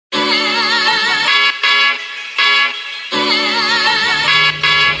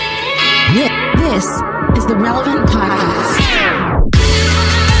This is the Relevant Podcast.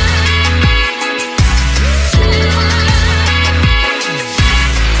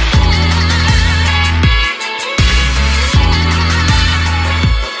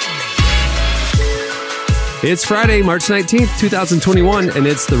 It's Friday, March 19th, 2021, and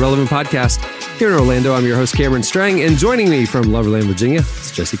it's the Relevant Podcast. Here in Orlando, I'm your host, Cameron Strang, and joining me from Loverland, Virginia,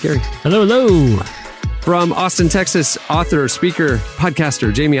 it's Jesse Carey. Hello, hello. From Austin, Texas, author, speaker,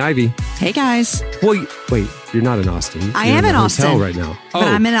 podcaster, Jamie Ivey. Hey, guys. Well, wait, you're not in Austin. I am in Austin. Hotel right now. But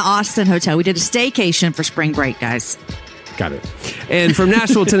I'm in an Austin hotel. We did a staycation for spring break, guys. Got it. And from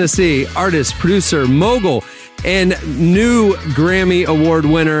Nashville, Tennessee, artist, producer, mogul, and new Grammy Award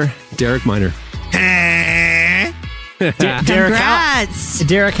winner, Derek Minor.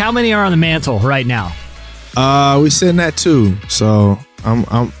 Derek, how many are on the mantle right now? We sitting at 2, so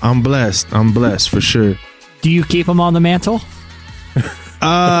I'm blessed. I'm blessed for sure. Do you keep them on the mantle?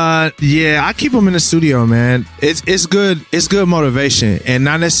 Yeah, I keep them in the studio, man. It's good. It's good motivation, and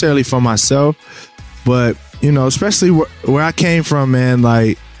not necessarily for myself, but you know, especially where I came from, man.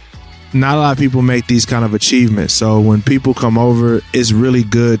 Like, not a lot of people make these kind of achievements. So when people come over, it's really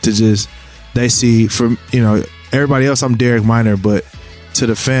good to just they see from everybody else. I'm Derek Minor, but to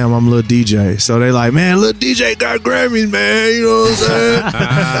the fam, I'm Lil DJ. So they like, man, Lil DJ got Grammys, man. You know what I'm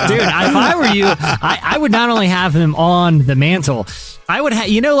saying? Dude, if I were you, I would not only have them on the mantle, I would have,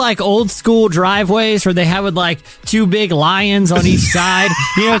 like old school driveways where they have with like 2 big lions on each side,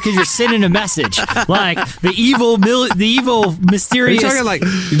 because you're sending a message. Like the evil mysterious. You're talking like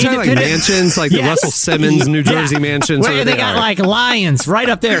mansions, like the Russell Simmons New Jersey mansions. Where they got like lions right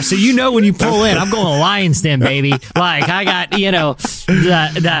up there. So when you pull in, I'm going to Lion's Den, baby. Like I got,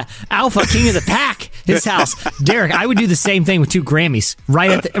 the alpha king of the pack, his house. Derek, I would do the same thing with 2 Grammys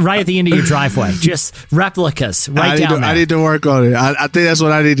right at the end of your driveway. Just replicas down there. I need to work on it. I think that's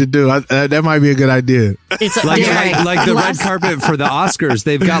what I need to do. That might be a good idea. It's like the red carpet for the Oscars.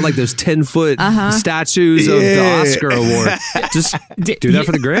 They've got like those 10-foot statues of the Oscar award. Just do that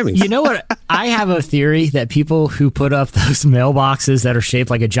for the Grammys. You know what? I have a theory that people who put up those mailboxes that are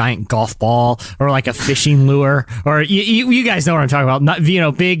shaped like a giant golf ball or like a fishing lure, or you guys know what I'm talking about.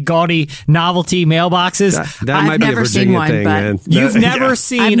 Big gaudy novelty mailboxes. That might be a Virginia thing, man. You've never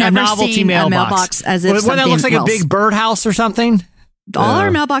seen a novelty mailbox as if that looks like a big birdhouse or something. All our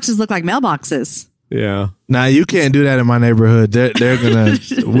mailboxes look like mailboxes. Yeah. Now you can't do that in my neighborhood. They're gonna.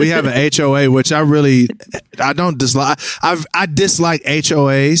 We have an HOA, which I don't dislike. I dislike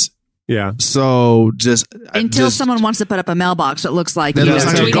HOAs. Yeah. So until someone wants to put up a mailbox that looks like a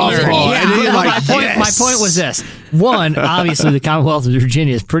golf ball. Yeah. And my point was this. 1, obviously the Commonwealth of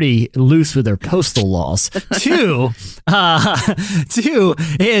Virginia is pretty loose with their postal laws. 2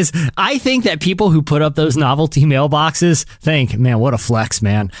 is I think that people who put up those novelty mailboxes think, man, what a flex,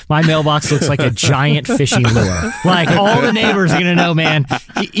 man. My mailbox looks like a giant fishing lure. Like all the neighbors are going to know, man,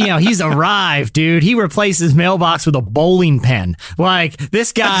 he's arrived, dude. He replaced his mailbox with a bowling pin. Like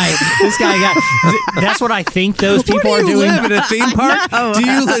this guy got, that's what I think those people are doing. Live in a theme park?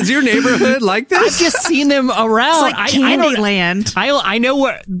 Is your neighborhood like this? I've just seen them around. It's like Candyland. I know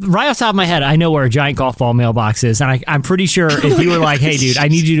where, right off the top of my head, I know where a giant golf ball mailbox is. And I'm pretty sure if you were like, hey, dude, I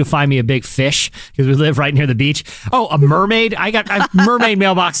need you to find me a big fish because we live right near the beach. Oh, a mermaid? I got mermaid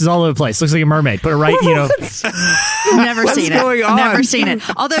mailboxes all over the place. Looks like a mermaid. Put it right, Never seen going it. on? Never seen it.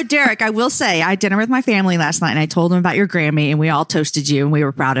 Although, Derek, I will say, I had dinner with my family last night and I told them about your Grammy and we all toasted you and we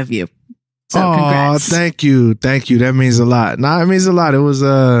were proud of you. So congrats. Thank you. That means a lot. It means a lot. It was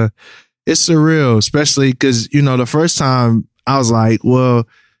it's surreal, especially because the first time I was like, well,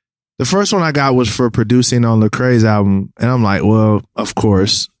 the first one I got was for producing on Lecrae's album, and I'm like, well, of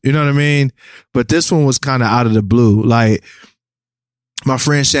course, you know what I mean. But this one was kind of out of the blue. Like my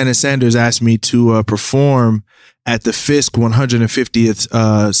friend Shannon Sanders asked me to perform at the Fisk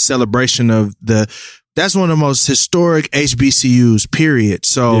 150th celebration of that's one of the most historic HBCUs, period.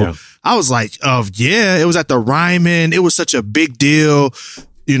 So. Yeah. I was like, it was at the Ryman. It was such a big deal.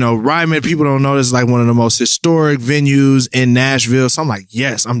 Ryman, people don't know, this is like one of the most historic venues in Nashville. So I'm like,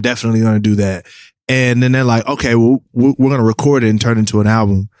 yes, I'm definitely going to do that. And then they're like, okay, well, we're going to record it and turn it into an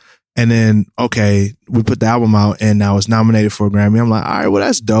album. And then, okay, we put the album out and now it's nominated for a Grammy. I'm like, all right, well,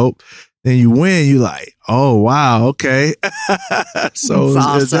 that's dope. Then you win. You like, oh, wow. Okay. So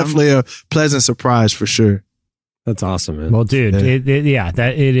it's definitely a pleasant surprise for sure. That's awesome, man. Well, dude, it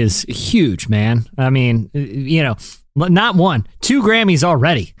is huge, man. I mean, not 1, 2 Grammys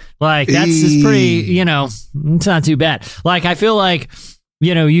already. Like that's pretty, it's not too bad. Like I feel like,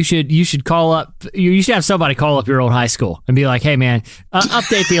 you should call up, you should have somebody call up your old high school and be like, hey man,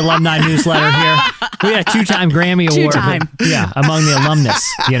 update the alumni newsletter here. We got a 2-time Grammy award. 2-time. Among the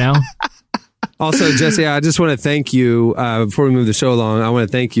alumnus, Also, Jesse, I just want to thank you before we move the show along. I want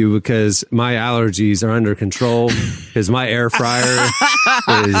to thank you because my allergies are under control. Because my air fryer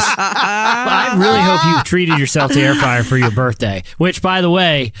is. I really hope you've treated yourself to air fryer for your birthday. Which, by the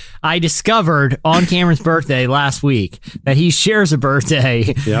way, I discovered on Cameron's birthday last week that he shares a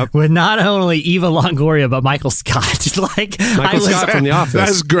birthday with not only Eva Longoria but Michael Scott. Michael Scott from The Office.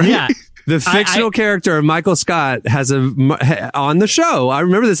 That's great. Yeah. The fictional character of Michael Scott has on the show. I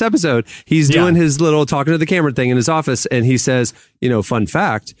remember this episode. He's doing his little talking to the camera thing in his office, and he says, fun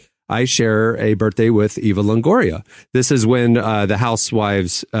fact, I share a birthday with Eva Longoria. This is when the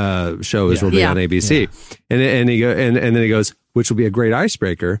Housewives show is will be on ABC. Yeah. And then he goes, which will be a great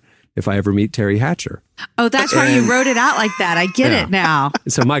icebreaker if I ever meet Terry Hatcher. Oh, that's why you wrote it out like that. I get it now.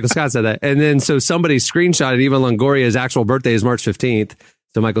 So Michael Scott said that. And then so somebody screenshotted Eva Longoria's actual birthday is March 15th.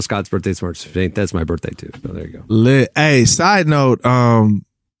 So Michael Scott's birthday is March 15th. That's my birthday too. So there you go. Lit. Hey, side note,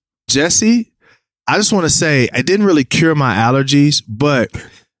 Jesse, I just want to say I didn't really cure my allergies, but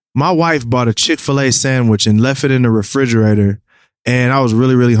my wife bought a Chick-fil-A sandwich and left it in the refrigerator. And I was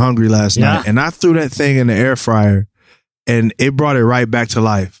really, really hungry last night. And I threw that thing in the air fryer. And it brought it right back to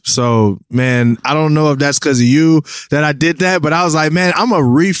life. So, man, I don't know if that's because of you that I did that, but I was like, man, I'm going to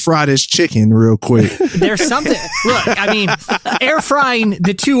refry this chicken real quick. There's something. Look, I mean, air frying,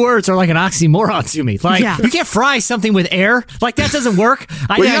 the two words are like an oxymoron to me. Like, you can't fry something with air. Like, that doesn't work.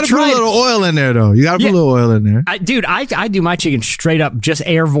 Well, you got to put a little oil in there, though. You got to put a little oil in there. I do my chicken straight up, just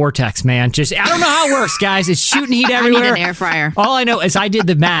air vortex, man. I don't know how it works, guys. It's shooting heat everywhere. I need an air fryer. All I know is I did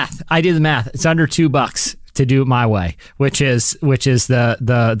the math. It's under $2 to do it my way, which is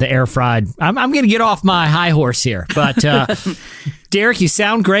the air fried. I'm going to get off my high horse here, but Derek, you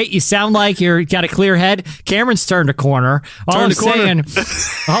sound great. You sound like you're got a clear head. Cameron's turned a corner. All I'm saying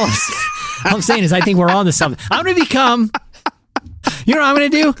is I think we're on to something. I'm going to become. You know what I'm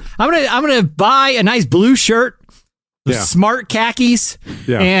going to do? I'm going to buy a nice blue shirt. Smart khakis,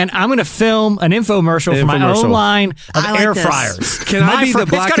 and I'm going to film an infomercial for my own line of air fryers. Can I be the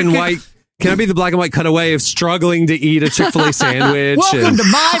black and white? Can I be the black and white cutaway of struggling to eat a Chick-fil-A sandwich? Welcome to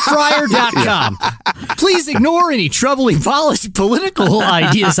myfryer.com. Please ignore any troubling political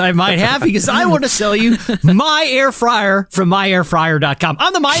ideas I might have because I want to sell you my air fryer from myairfryer.com.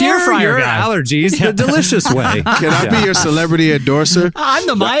 I'm the My Air Fryer guy. Allergies the delicious way. Can I be your celebrity endorser? I'm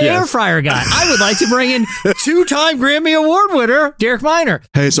the My Air Fryer guy. I would like to bring in 2-time Grammy Award winner Derek Minor.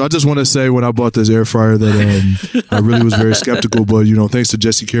 Hey, so I just want to say when I bought this air fryer that I really was very skeptical, but thanks to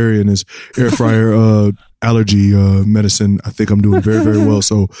Jesse Carey and his air fryer allergy medicine, I think I'm doing very, very well.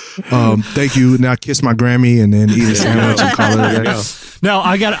 So thank you. Now kiss my Grammy and then eat a sandwich and call it a day. No,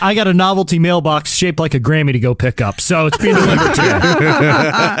 I got a novelty mailbox shaped like a Grammy to go pick up. So it's being delivered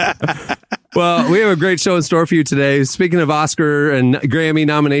today. Well, we have a great show in store for you today. Speaking of Oscar and Grammy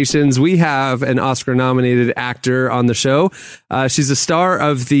nominations, we have an Oscar-nominated actor on the show. She's a star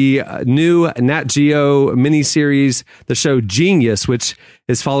of the new Nat Geo miniseries, the show Genius, which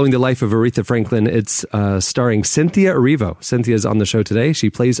is following the life of Aretha Franklin. It's starring Cynthia Erivo. Cynthia's on the show today. She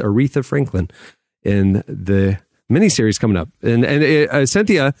plays Aretha Franklin in the miniseries coming up. And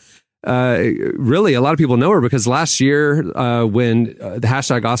Cynthia... really, a lot of people know her because last year, when the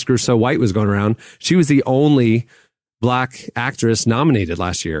hashtag Oscars So White was going around, she was the only black actress nominated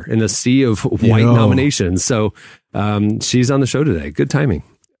last year in a sea of white nominations. So she's on the show today. Good timing.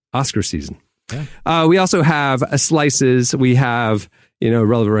 Oscar season. Yeah. We also have Slices. We have,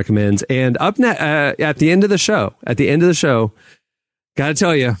 Relevant Recommends. And up at the end of the show, got to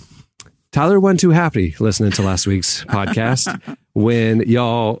tell you, Tyler wasn't too happy listening to last week's podcast when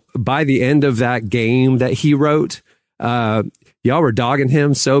y'all, by the end of that game that he wrote, y'all were dogging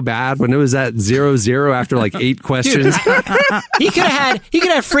him so bad when it was at 0-0 after like 8 questions. He could have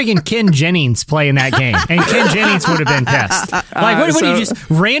freaking Ken Jennings playing that game, and Ken Jennings would have been pissed. Like, what do you just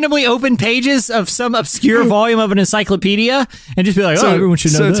randomly open pages of some obscure volume of an encyclopedia and just be like, everyone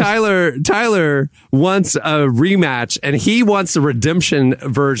should know this? So Tyler wants a rematch, and he wants a redemption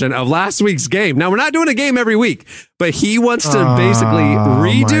version of last week's game. Now, we're not doing a game every week, but he wants to basically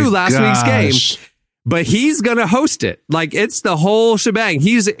redo last week's game. But he's going to host it. Like, it's the whole shebang.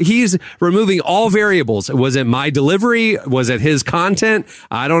 He's removing all variables. Was it my delivery? Was it his content?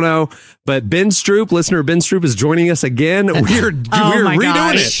 I don't know. But Ben Stroop, listener Ben Stroop, is joining us again. We're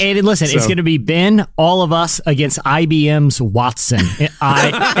redoing it. And listen, it's going to be Ben, all of us against IBM's Watson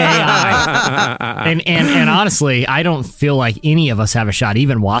AI. And honestly, I don't feel like any of us have a shot,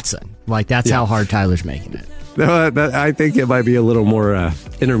 even Watson. Like, that's how hard Tyler's making it. I think it might be a little more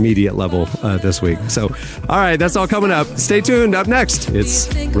intermediate level this week. So, all right, that's all coming up. Stay tuned. Up next, it's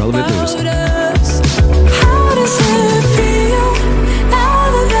Relevant News. How does it feel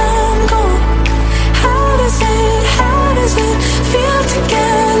now that I'm gone?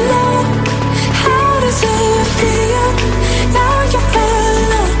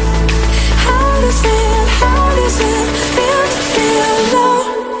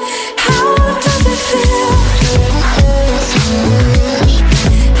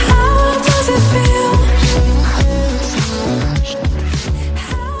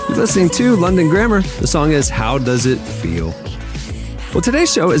 You're listening to London Grammar. The song is How Does It Feel? Well,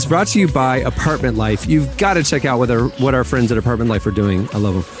 today's show is brought to you by Apartment Life. You've got to check out what our friends at Apartment Life are doing. I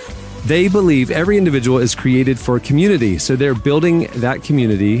love them. They believe every individual is created for community, so they're building that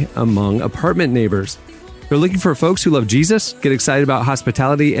community among apartment neighbors. They're looking for folks who love Jesus, get excited about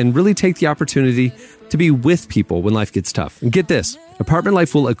hospitality, and really take the opportunity to be with people when life gets tough. And get this, Apartment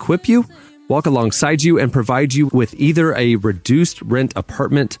Life will equip you, walk alongside you, and provide you with either a reduced rent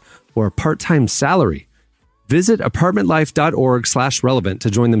apartment or a part-time salary. Visit apartmentlife.org/relevant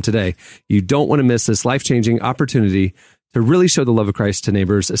to join them today. You don't want to miss this life-changing opportunity to really show the love of Christ to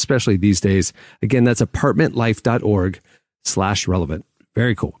neighbors, especially these days. Again, that's apartmentlife.org/relevant.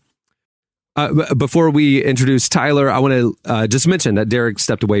 Very cool. Before we introduce Tyler, I want to just mention that Derek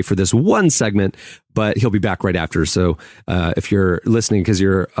stepped away for this one segment, but he'll be back right after. So if you're listening because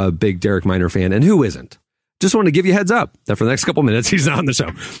you're a big Derek Minor fan, and who isn't, just want to give you a heads up that for the next couple minutes, he's not on the show.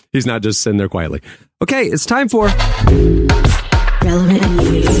 He's not just sitting there quietly. Okay, it's time for Relevant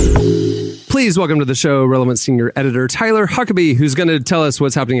News. Please welcome to the show Relevant Senior Editor Tyler Huckabee, who's going to tell us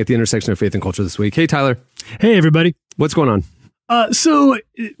what's happening at the intersection of faith and culture this week. Hey, Tyler. Hey, everybody. What's going on? So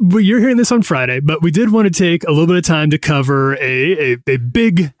you're hearing this on Friday, but we did want to take a little bit of time to cover a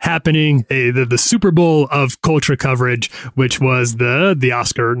big happening, the Super Bowl of culture coverage, which was the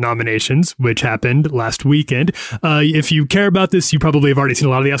Oscar nominations, which happened last weekend. If you care about this, you probably have already seen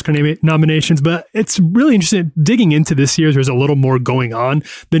a lot of the Oscar nominations, but it's really interesting digging into this year. There's a little more going on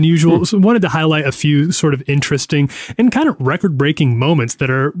than usual. So I wanted to highlight a few sort of interesting and kind of record-breaking moments that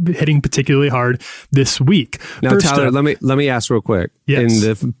are hitting particularly hard this week. Now, first Tyler, let me ask real quick. Yes. In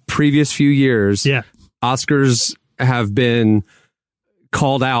the previous few years, Oscars have been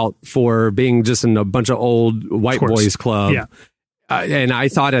called out for being just in a bunch of old white boys club. Yeah. And I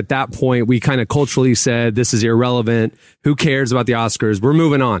thought at that point, we kind of culturally said, this is irrelevant. Who cares about the Oscars? We're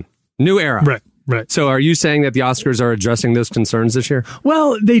moving on. New era. Right. Right. So are you saying that the Oscars are addressing those concerns this year?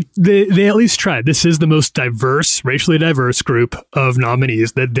 Well, they at least tried. This is the most diverse, racially diverse group of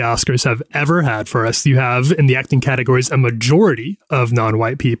nominees that the Oscars have ever had for us. You have in the acting categories a majority of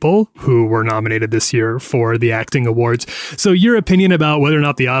non-white people who were nominated this year for the acting awards. So your opinion about whether or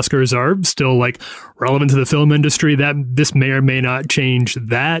not the Oscars are still like relevant to the film industry, that this may or may not change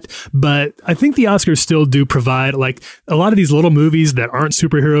that. But I think the Oscars still do provide like a lot of these little movies that aren't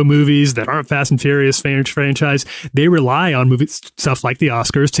superhero movies, that aren't Fast and Furious franchise. They rely on movie stuff like the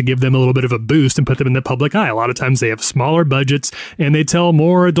Oscars to give them a little bit of a boost and put them in the public eye. A lot of times they have smaller budgets and they tell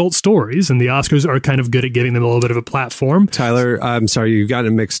more adult stories, and the Oscars are kind of good at giving them a little bit of a platform. Tyler, I'm sorry, you got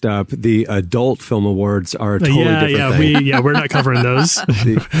it mixed up. The adult film awards are a totally different thing. We're not covering those.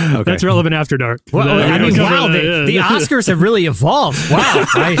 Okay. That's Relevant After Dark. Well, the Oscars have really evolved. Wow.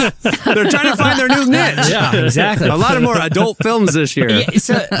 They're trying to find their new niche. Yeah, exactly. A lot of more adult films this year. Yeah,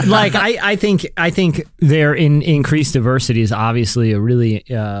 so, like, I think their increased diversity is obviously a really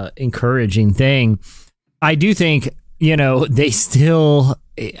encouraging thing. I do think, they still,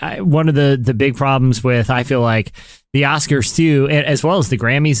 one of the big problems with, I feel like, the Oscars too, as well as the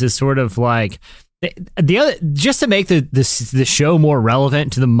Grammys, is sort of like, the other, just to make the show more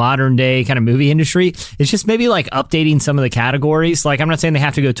relevant to the modern day kind of movie industry, it's just maybe like updating some of the categories. Like, I'm not saying they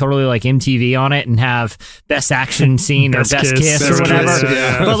have to go totally like MTV on it and have best action scene or best kiss or whatever.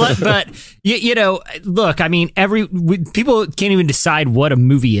 Yeah. But look, I mean, people can't even decide what a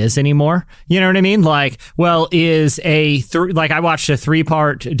movie is anymore. You know what I mean? Like, well, is like I watched a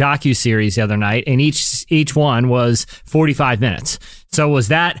 3-part docuseries the other night, and each one was 45 minutes. So was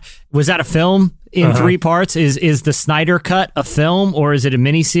that a film in 3 parts? Is the Snyder Cut a film, or is it a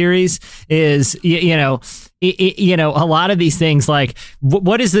miniseries? Is a lot of these things, like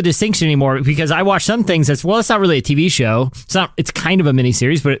what is the distinction anymore? Because I watch some things it's not really a TV show. It's kind of a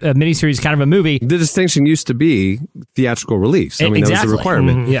miniseries, but a miniseries is kind of a movie. The distinction used to be theatrical release. I mean, exactly. That was the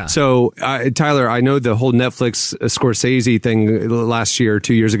requirement. Mm-hmm. Yeah. So, Tyler, I know the whole Netflix Scorsese thing last year,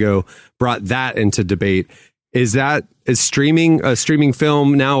 2 years ago, brought that into debate. Is streaming a streaming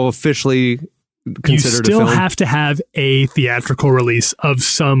film now officially considered a film? You still have to have a theatrical release of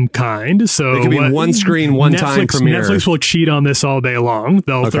some kind. So it could be one screen, one time premiere. Netflix will cheat on this all day long.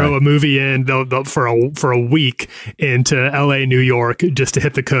 They'll throw a movie in they'll for a week into LA, New York, just to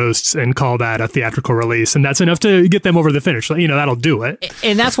hit the coasts and call that a theatrical release. And that's enough to get them over the finish. That'll do it.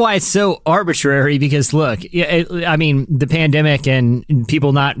 And that's why it's so arbitrary, because look, I mean, the pandemic and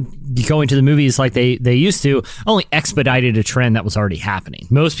people not going to the movies like they used to only expedited a trend that was already happening.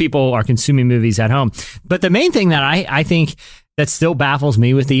 Most people are consuming movies at home. But the main thing that I think that still baffles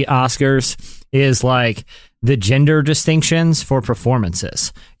me with the Oscars is like, the gender distinctions for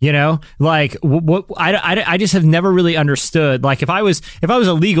performances. You know, like what I just have never really understood. Like if I was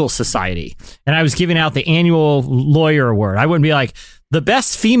a legal society and I was giving out the annual lawyer award, I wouldn't be like the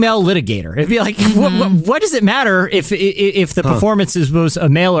best female litigator. It'd be like, what does it matter if the performance was a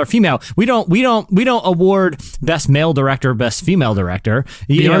male or female? We don't award best male director, best female director.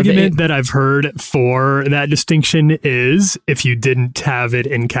 The argument that I've heard for that distinction is if you didn't have it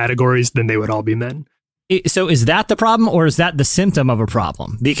in categories, then they would all be men. So is that the problem, or is that the symptom of a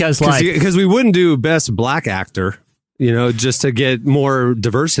problem? Because we wouldn't do best black actor, you know, just to get more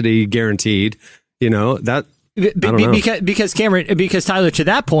diversity guaranteed, you know, that. Because Cameron, because Tyler, to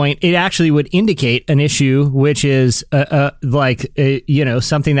that point, it actually would indicate an issue, which is you know,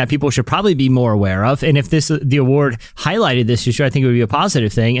 something that people should probably be more aware of. And if the award highlighted this issue, I think it would be a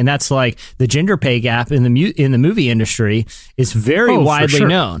positive thing. And that's like the gender pay gap in the movie industry is very widely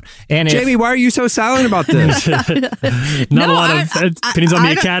known. And Jamie, why are you so silent about this? Not a lot of opinions on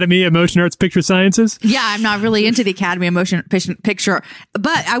the Academy of Motion Arts Picture Sciences. Yeah, I'm not really into the Academy of Motion Picture,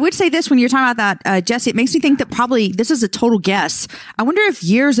 but I would say this when you're talking about that, Jesse, it makes me think that probably this is a total guess. I wonder if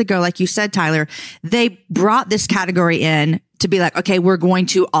years ago, like you said, Tyler, they brought this category in to be like, okay, we're going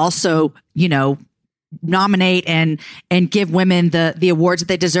to also, you know, nominate and give women the awards that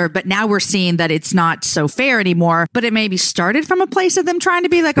they deserve. But now we're seeing that it's not so fair anymore. But it maybe started from a place of them trying to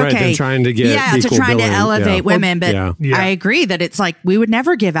be like, okay, trying to get to trying to elevate women. But Yeah. I agree that it's like we would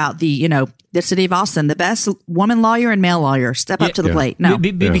never give out the, you know, the city of Austin, the best woman lawyer and male lawyer, step up to the plate. No,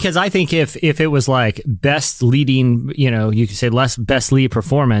 because I think if it was like best leading, you know, you could say less best lead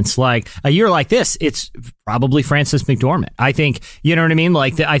performance, like a year like this, it's probably Frances McDormand. I think, you know what I mean?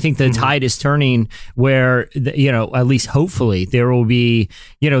 Like I think the tide is turning where, you know, at least hopefully there will be,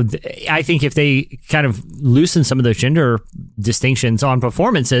 you know, I think if they kind of loosen some of those gender distinctions on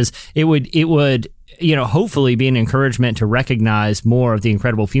performances, it would, you know, hopefully be an encouragement to recognize more of the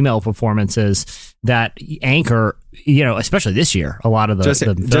incredible female performances that anchor, you know, especially this year, a lot of the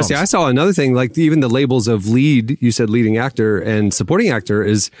films. Jesse, I saw another thing, like even the labels of lead, you said leading actor and supporting actor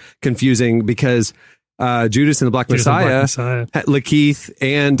is confusing because Judas and the Black Messiah, Lakeith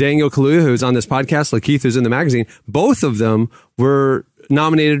and Daniel Kaluuya, who's on this podcast, Lakeith, who's in the magazine, both of them were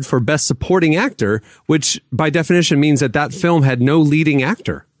nominated for Best Supporting Actor, which by definition means that film had no leading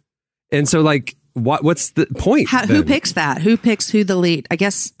actor. And so, like, what's the point? Who picks that? Who picks who the lead? I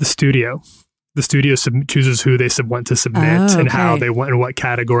guess the studio. The studio chooses who they want to submit and how they want in what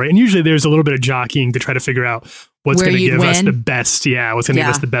category. And usually there's a little bit of jockeying to try to figure out what's going to give us the best. Yeah, what's going to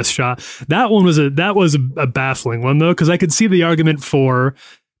give us the best shot. That was a baffling one though, because I could see the argument for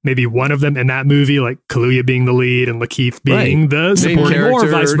maybe one of them in that movie, like Kaluuya being the lead and Lakeith being the supporting, or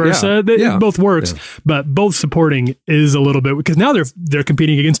vice versa. It both works, but both supporting is a little bit, because now they're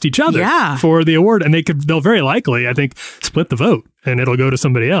competing against each other for the award, and they'll very likely, I think, split the vote and it'll go to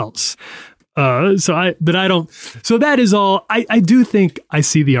somebody else. So that is all. I do think I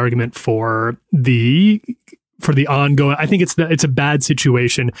see the argument for the ongoing. I think it's a bad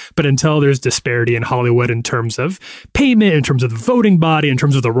situation, but until there's disparity in Hollywood in terms of payment, in terms of the voting body, in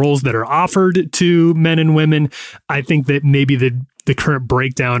terms of the roles that are offered to men and women, I think that maybe the current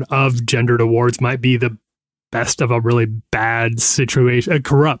breakdown of gendered awards might be the best of a really bad situation, a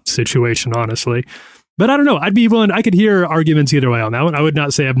corrupt situation, honestly. But I don't know. I'd be willing. I could hear arguments either way on that one. I would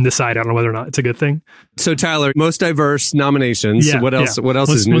not say I'm decided on whether or not it's a good thing. So Tyler, most diverse nominations. Yeah, what else? Yeah. What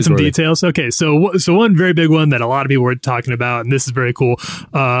else is newsworthy? Some details? Okay, so one very big one that a lot of people were talking about, and this is very cool.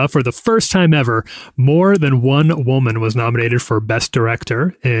 For the first time ever, more than one woman was nominated for Best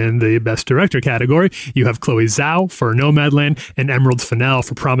Director in the Best Director category. You have Chloe Zhao for Nomadland and Emerald Fennell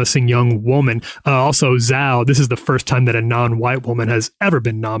for Promising Young Woman. Also, Zhao, this is the first time that a non-white woman has ever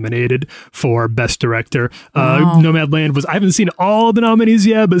been nominated for Best Director. Nomadland I haven't seen all the nominees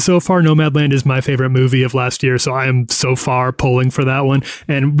yet, but so far Nomadland is my favorite movie of last year, so I am so far pulling for that one.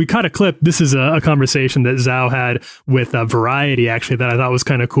 And we caught a clip. This is a conversation that Zhao had with Variety, actually, that I thought was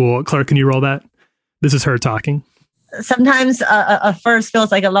kind of cool. Clark, can you roll that? This is her talking. Sometimes a first feels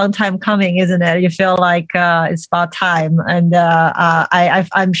like a long time coming, isn't it? You feel like it's about time. And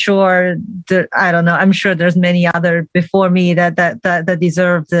I'm sure I don't know. I'm sure there's many other before me that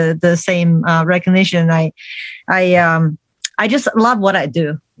deserve the same recognition. I just love what I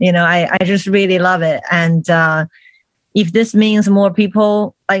do. You know, I just really love it. And if this means more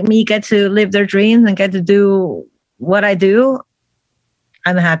people like me get to live their dreams and get to do what I do,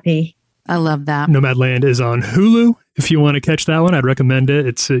 I'm happy. I love that. Nomadland is on Hulu. If you want to catch that one, I'd recommend it.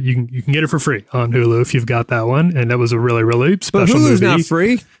 It's you can get it for free on Hulu if you've got that one. And that was a really, really special movie. But Hulu's not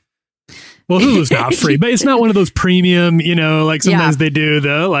free. Well, Hulu's not free, but it's not one of those premium, like sometimes they do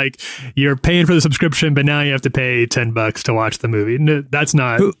you're paying for the subscription, but now you have to pay $10 to watch the movie. No, that's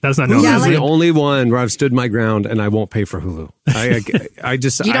not normal. Hulu's the only one where I've stood my ground and I won't pay for Hulu. I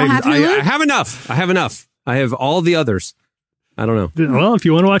just, You don't have Hulu? I have enough. I have all the others. I don't know. Well, if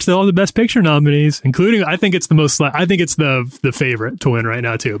you want to watch all the Best Picture nominees, including, I think it's the favorite to win right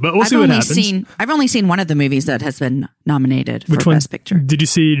now too. But we'll see what happens. I've only seen one of the movies that has been nominated for Which one? Best Picture. Did you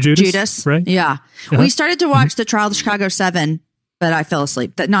see Judas? Judas, right? Yeah. We started to watch The Trial of Chicago 7, but I fell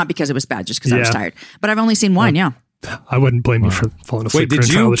asleep. Not because it was bad, just because I was tired. But I've only seen one. Yeah. I wouldn't blame you for falling asleep. Wait, did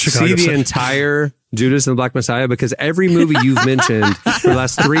you see the entire Judas and the Black Messiah? Because every movie you've mentioned for the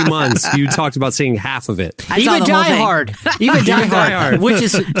last 3 months, you talked about seeing half of it. Even Die Hard. Even Die Hard. Which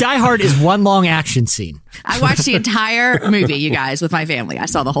is, Die Hard is one long action scene. I watched the entire movie, you guys, with my family. I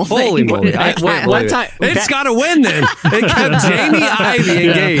saw the whole thing. Holy moly. It's got to win then. It kept Jamie Ivey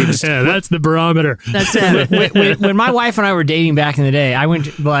engaged. Yeah, that's the barometer. That's it. When my wife and I were dating back in the day,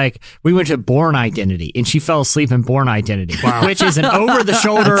 we went to Bourne Identity, and she fell asleep in Bourne Identity, which is an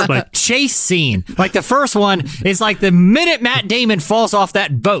over-the-shoulder chase scene. Like the first one is like the minute Matt Damon falls off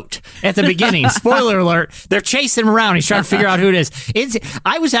that boat at the beginning. Spoiler alert, they're chasing him around. He's trying to figure out who it is.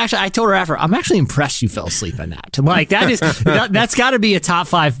 I told her after, I'm actually impressed you fell asleep in that. Like that's got to be a top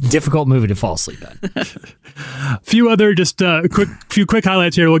 5 difficult movie to fall asleep in. Few other quick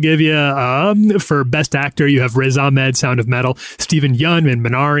highlights here we'll give you. For Best Actor, you have Riz Ahmed, Sound of Metal, Stephen Yeun in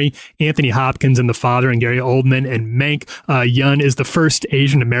Minari, Anthony Hopkins in The Father, and Gary Oldman in Mank. Yeun is the first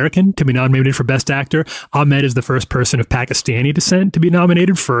Asian American to be nominated for Best Actor. Ahmed is the first person of Pakistani descent to be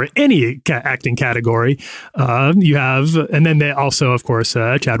nominated for any acting category. And then they also, of course,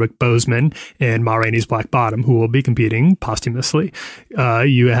 Chadwick Boseman in Ma Rainey's Black Bottom, who will be competing posthumously.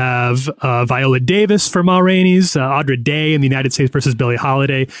 You have Viola Davis for Ma Rainey's, Audra Day in The United States versus Billie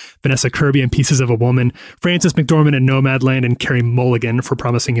Holiday, Vanessa Kirby in Pieces of a Woman, Frances McDormand in Nomadland, and Carey Mulligan for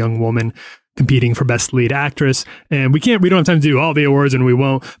Promising Young Woman, competing for Best Lead Actress. And we don't have time to do all the awards, and we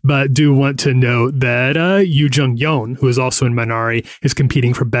won't, but do want to note that Yoo Jung-yeon, who is also in Minari, is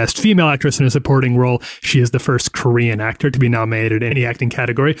competing for Best Female Actress in a Supporting Role. She is the first Korean actor to be nominated in any acting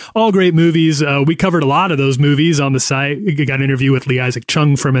category. All great movies. We covered a lot of those movies on the site. We got an interview with Lee Isaac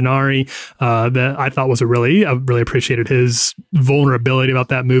Chung for Minari that I thought was I really appreciated his vulnerability about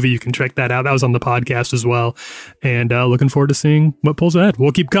that movie. You can check that out. That was on the podcast as well. And looking forward to seeing what pulls ahead.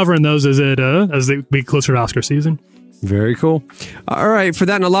 We'll keep covering those as they get closer to Oscar season. Very cool. All right. For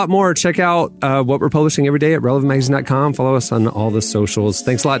that and a lot more, check out what we're publishing every day at relevantmagazine.com. Follow us on all the socials.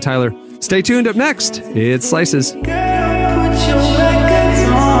 Thanks a lot, Tyler. Stay tuned. Up next, it's Slices. Girl, put your records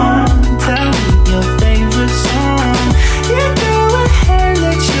on. Tell me your favorite song. You go ahead,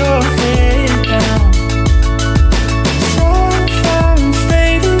 let your head down. Sapphire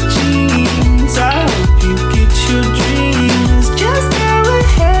faded jeans. I hope you get your dreams. Just go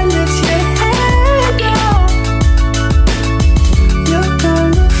ahead, let your head down. You're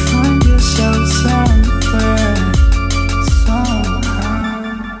gonna find yourself somewhere, somehow.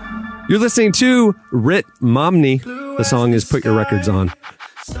 You're listening to Rit Momney. The song is Put Your Records On.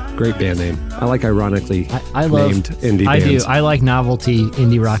 Great band name. I like ironically I love named indie I bands. do. I like novelty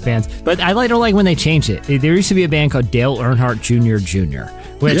indie rock bands, but I don't like when they change it. There used to be a band called Dale Earnhardt Jr.,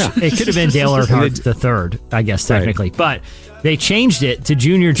 which it could have been Dale Earnhardt the third, I guess technically, but they changed it to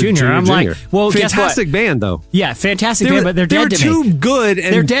Junior Jr. I'm like, well, guess what? Fantastic band though. Yeah, fantastic band, but they're dead to me. Too good.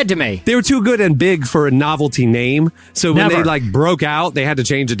 And they're dead to me. They were too good and big for a novelty name. So when they broke out, they had to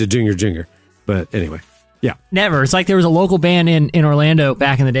change it to Junior Jr. But anyway. Yeah. Never. It's like there was a local band in Orlando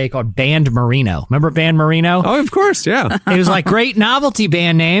back in the day called Band Marino. Remember Band Marino? Oh, of course. Yeah. It was like great novelty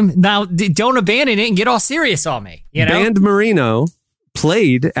band name. Now, don't abandon it and get all serious on me. You know? Band Marino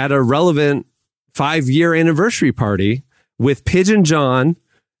played at a relevant 5-year anniversary party with Pigeon John.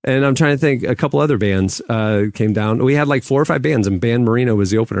 And I'm trying to think, a couple other bands came down. We had like 4 or 5 bands, and Band Marino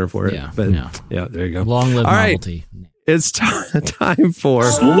was the opener for it. Yeah. But yeah, there you go. Long live all novelty. Right. It's time for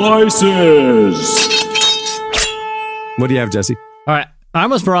Slices. What do you have, Jesse? All right. I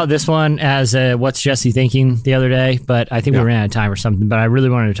almost brought this one as What's Jesse Thinking the other day, but I think we ran out of time or something, but I really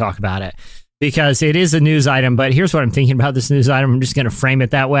wanted to talk about it because it is a news item. But here's what I'm thinking about this news item. I'm just going to frame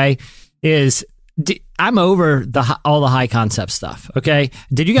it that way is I'm over all the high concept stuff. Okay.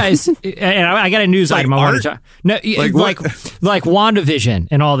 Did you guys, and I got a news item I wanted to talk. No, like WandaVision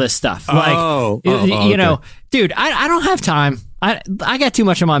and all this stuff. You know, dude, I don't have time. I got too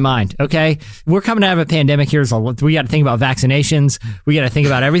much on my mind, okay? We're coming out of a pandemic here. We got to think about vaccinations. We got to think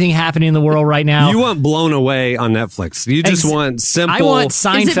about everything happening in the world right now. You want Blown Away on Netflix. You just want simple... I want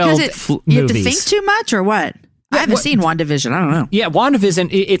Seinfeld you have to think too much or what? I haven't seen WandaVision. I don't know. Yeah, WandaVision,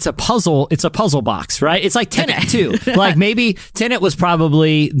 it's a puzzle. It's a puzzle box, right? It's like Tenet too. Like maybe Tenet was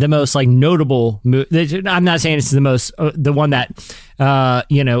probably the most like notable. I'm not saying it's the most, the one that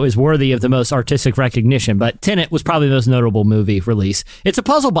is worthy of the most artistic recognition, but Tenet was probably the most notable movie release. It's a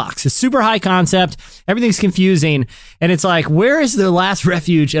puzzle box. It's super high concept. Everything's confusing, and it's like, where is the last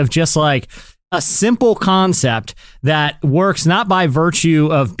refuge of just like a simple concept that works not by virtue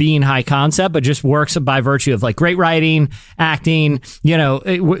of being high concept, but just works by virtue of like great writing, acting,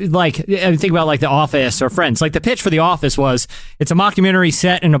 like think about like The Office or Friends. Like the pitch for The Office was, it's a mockumentary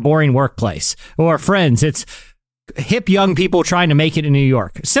set in a boring workplace. Or Friends, it's hip young people trying to make it in New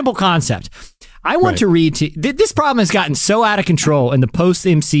York. Simple concept. I want to read to this problem has gotten so out of control in the post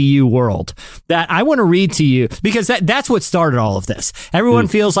MCU world that I want to read to you, because that's what started all of this. Everyone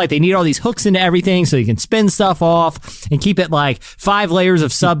feels like they need all these hooks into everything so you can spin stuff off and keep it like 5 layers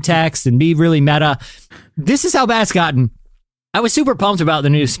of subtext and be really meta. This is how bad it's gotten. I was super pumped about the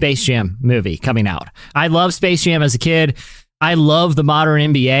new Space Jam movie coming out. I loved Space Jam as a kid. I love the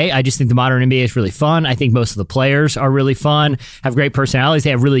modern NBA. I just think the modern NBA is really fun. I think most of the players are really fun, have great personalities. They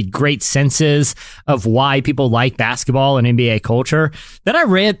have really great senses of why people like basketball and NBA culture. Then I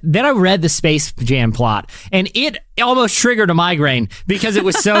read the Space Jam plot, and it almost triggered a migraine because it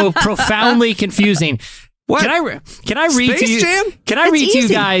was so profoundly confusing. What? Can I read Space to you? Jam? Can I read to you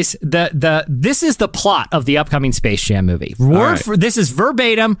guys this is the plot of the upcoming Space Jam movie. This is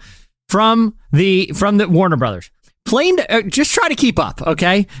verbatim from the Warner Brothers. Just try to keep up,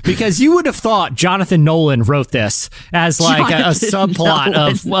 okay? Because you would have thought Jonathan Nolan wrote this as like a subplot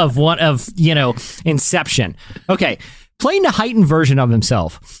of Inception. Okay, playing a heightened version of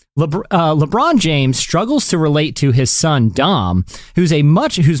himself, LeBron James struggles to relate to his son Dom, who's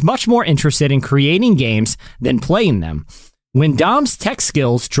much more interested in creating games than playing them. When Dom's tech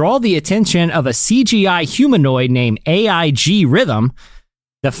skills draw the attention of a CGI humanoid named AIG Rhythm,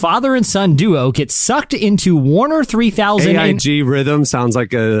 the father and son duo gets sucked into Warner 3000. AIG Rhythm sounds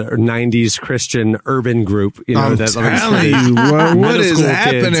like a 90s Christian urban group. I'm telling you, what is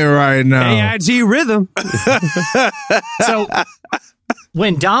happening right now? AIG Rhythm. So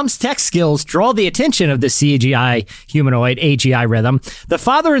when Dom's tech skills draw the attention of the CGI humanoid AGI Rhythm, the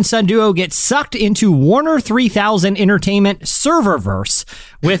father and son duo get sucked into Warner 3000 Entertainment serververse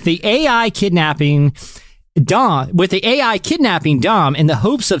with the AI kidnapping Dom in the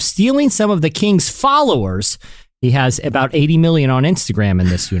hopes of stealing some of the king's followers. He has about 80 million on Instagram in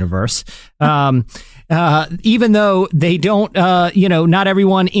this universe. Even though they don't, not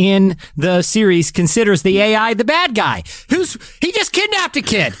everyone in the series considers the AI the bad guy. He just kidnapped a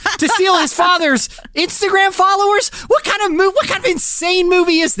kid to steal his father's Instagram followers. What kind of insane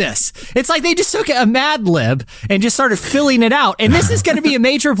movie is this? It's like they just took a Mad Lib and just started filling it out. And this is going to be a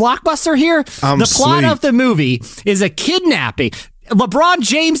major blockbuster here. The plot of the movie is a kidnapping. LeBron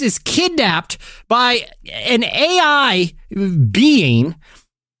James is kidnapped by an AI being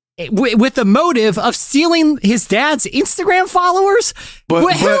with the motive of stealing his dad's Instagram followers.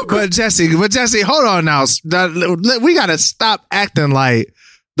 But Jesse, hold on now. We got to stop acting like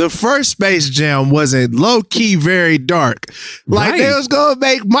the first Space Jam wasn't low key very dark. Like they was gonna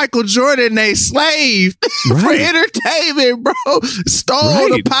make Michael Jordan a slave for entertainment, bro. Stole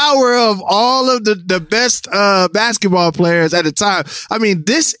the power of all of the best basketball players at the time. I mean,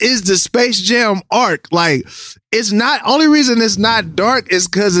 this is the Space Jam arc. Like, it's not, only reason it's not dark is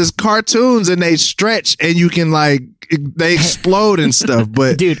because it's cartoons and they stretch and you can like they explode and stuff.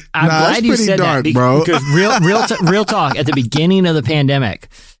 But dude, I'm glad you said dark, that, bro. Because real talk, at the beginning of the pandemic,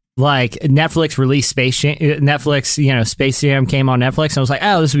 like Netflix released Space Jam. Space Jam came on Netflix, and I was like,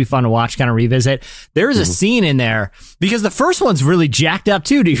 oh, this would be fun to watch, kind of revisit. There is a scene in there, because the first one's really jacked up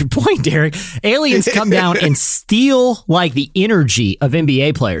too, to your point, Derek. Aliens come down and steal like the energy of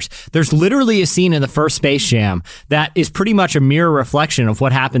NBA players. There's literally a scene in the first Space Jam that is pretty much a mirror reflection of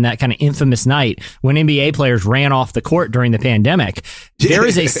what happened that kind of infamous night when NBA players ran off the court during the pandemic. There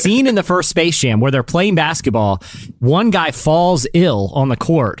is a scene in the first Space Jam where they're playing basketball. One guy falls ill on the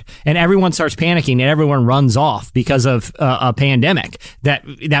court, and everyone starts panicking, and everyone runs off because of a pandemic. That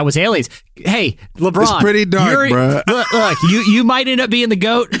was aliens. Hey, LeBron, it's pretty dark, bro. Look, you might end up being the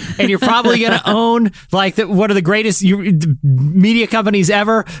GOAT, and you're probably going to own like one of the greatest media companies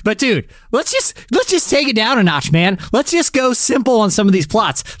ever. But dude, let's just take it down a notch, man. Let's just go simple on some of these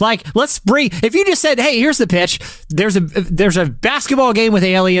plots. Like, if you just said, hey, here's the pitch. There's a basketball game with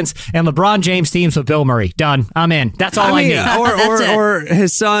aliens, and LeBron James teams with Bill Murray. Done. I'm in. That's all I need. Or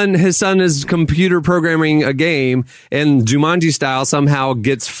his son is computer programming a game, and Jumanji style somehow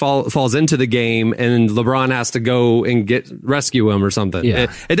falls into into the game, and LeBron has to go and rescue him or something.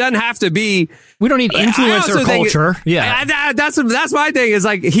 Yeah. It doesn't have to be. We don't need influencer culture. That's my thing. Is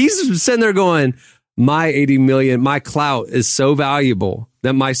like he's sitting there going, my 80 million, my clout is so valuable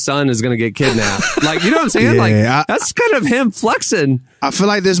that my son is going to get kidnapped. Like, you know what I'm saying? That's kind of him flexing. I feel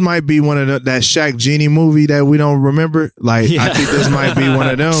like this might be one of that Shaq Genie movie that we don't remember. Like, I think this might be one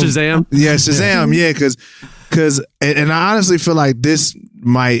of them. Shazam? Yeah, Shazam. Yeah, because and I honestly feel like this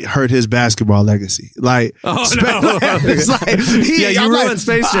might hurt his basketball legacy. Like, no. It's like, you ruined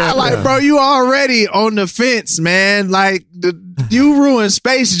Space Jam. Like, bro, you already on the fence, man. Like, you ruined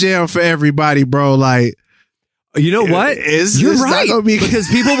Space Jam for everybody, bro. Like, you know what? You're right. Because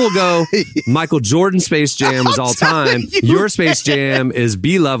people will go, Michael Jordan Space Jam is all time. Your Space Jam is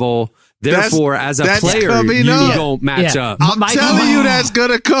B level. Therefore, as a player, you don't match up. I'm telling you that's going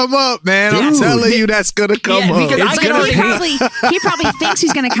to come up, man. I'm telling you that's going to come up. He probably thinks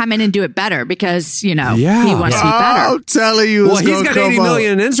he's going to come in and do it better because, he wants to be better. I'm telling you, well, he's got 80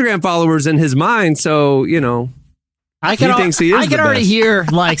 million Instagram followers in his mind, so, I can already hear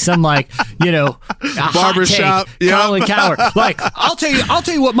some barbershop Colin Cowherd. Like, I'll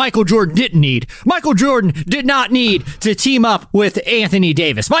tell you what Michael Jordan didn't need. Michael Jordan did not need to team up with Anthony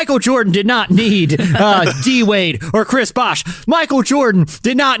Davis. Michael Jordan did not need D Wade or Chris Bosh. Michael Jordan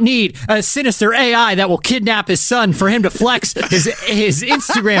did not need a sinister AI that will kidnap his son for him to flex his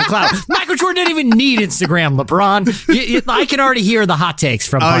Instagram clout. Michael Jordan didn't even need Instagram, LeBron. I can already hear the hot takes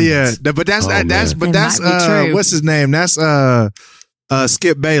from pundits. But that's what's his name? That's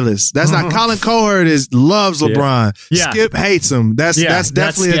Skip Bayless. That's not Colin Cowherd loves LeBron. Yeah. Skip hates him. That's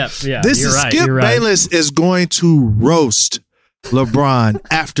definitely Skip Bayless is going to roast LeBron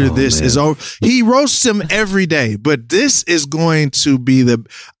after this is over. He roasts him every day, but this is going to be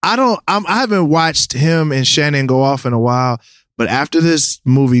I haven't watched him and Shannon go off in a while, but after this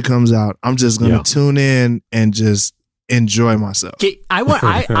movie comes out, I'm just going to tune in and just enjoy myself. I would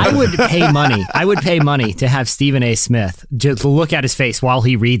pay money. I would pay money to have Stephen A. Smith just look at his face while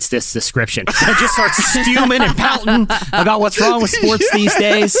he reads this description and just starts fuming and pouting about what's wrong with sports these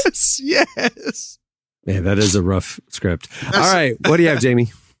days. Yes. Man, that is a rough script. All right. What do you have,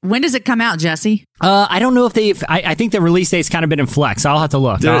 Jamie? When does it come out, Jesse? I don't know if I think the release date's kind of been in flex. I'll have to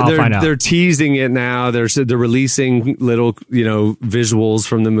look. I'll find out. They're teasing it now. They're releasing little, visuals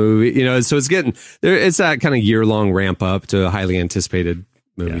from the movie. So it's it's that kind of year-long ramp up to a highly anticipated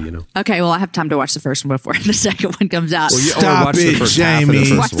movie. Okay, well, I have time to watch the first one before the second one comes out. Well, Stop it,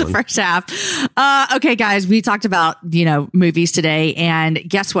 Jamie. Watch the first half. Okay, guys, we talked about movies today, and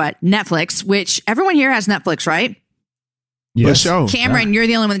guess what? Netflix, which everyone here has Netflix, right? Yes. Cameron, you're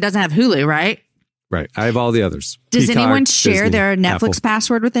the only one that doesn't have Hulu, right? Right. I have all the others. Does Peacock, anyone share Disney, Their Netflix Apple.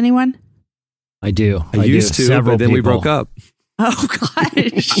 password with anyone? I do. I used to, Several but then we people. broke up. Oh, gosh.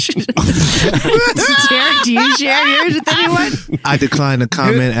 Do you share yours with anyone? I decline to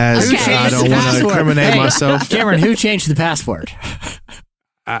comment as I don't want to incriminate myself. Cameron, who changed the password?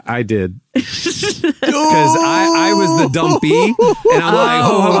 I did. Because I was the dumpy, and I'm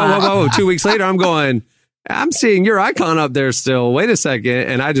like, whoa. 2 weeks later, I'm seeing your icon up there still. Wait a second.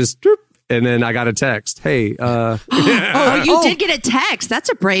 And I just, and then I got a text. Hey, you did get a text. That's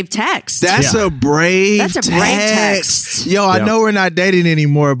a brave text. That's a brave text. Yo, I know we're not dating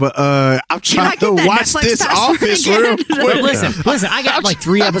anymore, but I'm trying to watch Netflix this password Office again? real quick. Listen, I got like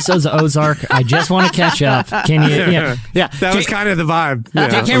 3 episodes of Ozark. I just want to catch up. Can you? Yeah. that was kind of the vibe.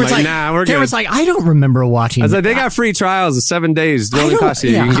 Cameron's like, nah, we're Cameron's good. like, I don't remember watching. I was like, they got free trials of 7 days. It only cost you.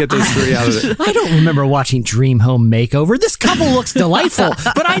 You can get those 3 out of it. I don't remember watching Dream Home Makeover. This couple looks delightful,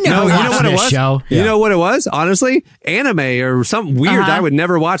 but I never watched this show. You know what it was? Honestly, anime or something weird I would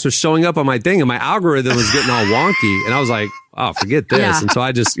never watch was showing up on my thing, and my algorithm was getting all wonky. And I was like, oh, forget this. Yeah. And so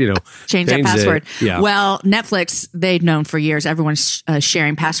I just, Change that password. It. Yeah. Well, Netflix, they've known for years everyone's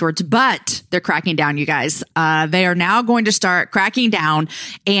sharing passwords, but they're cracking down, you guys. They are now going to start cracking down,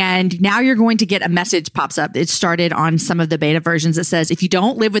 and now you're going to get a message pops up. It started on some of the beta versions that says, if you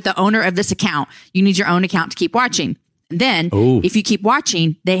don't live with the owner of this account, you need your own account to keep watching. Then, if you keep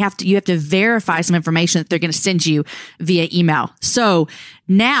watching, you have to verify some information that they're going to send you via email. So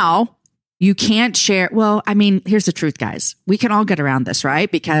now you can't share. Well, I mean, here's the truth, guys. We can all get around this,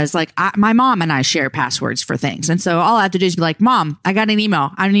 right? Because my mom and I share passwords for things. And so all I have to do is be like, Mom, I got an email.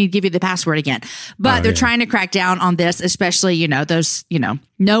 I need to give you the password again. But they're trying to crack down on this, especially, those,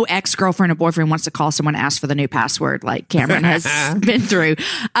 no ex-girlfriend or boyfriend wants to call someone and ask for the new password like Cameron has been through.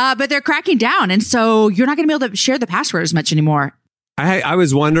 But they're cracking down. And so you're not going to be able to share the password as much anymore. I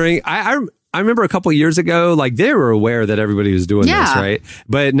was wondering, I remember a couple years ago, like they were aware that everybody was doing this, right?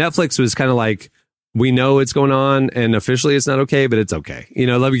 But Netflix was kind of like, we know it's going on, and officially it's not okay, but it's okay. You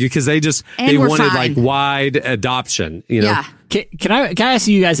know, like, because they we're wanted fine. like wide adoption. You know, Yeah. Can I ask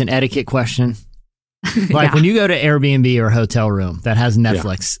you guys an etiquette question? Like when you go to Airbnb or a hotel room that has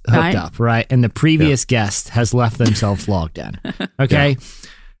Netflix hooked Right. up, right? And the previous guest has left themselves logged in. Okay.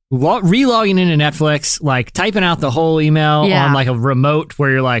 Relogging into Netflix, like typing out the whole email Yeah. on like a remote where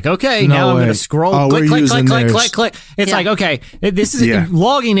you're like, okay, No now I'm way. going to scroll, Oh, click, we're click, click, using click, theirs. click, click. It's Yeah. like, okay, this is Yeah.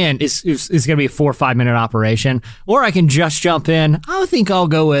 logging in is going to be a 4 or 5 minute operation, or I can just jump in. I think I'll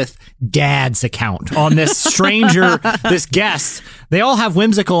go with Dad's account on this stranger, this guest. They all have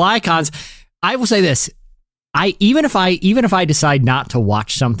whimsical icons. I will say this. Even if I decide not to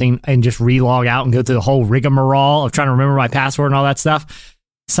watch something and just relog out and go through the whole rigmarole of trying to remember my password and all that stuff,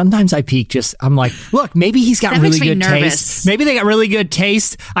 sometimes I peek. I'm like, look, maybe he's got That really makes me good nervous. taste. Maybe they got really good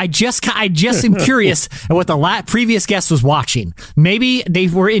taste. I just am curious at what the previous guest was watching. Maybe they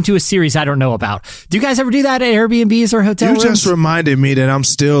were into a series I don't know about. Do you guys ever do that at Airbnbs or hotel You rooms? just reminded me that I'm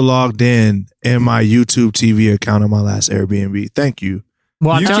still logged in my YouTube TV account on my last Airbnb. Thank you.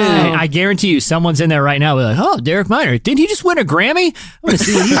 Well, I'm You telling can- you, I guarantee you, someone's in there right now. Like, oh, Derek Miner, didn't he just win a Grammy? I want to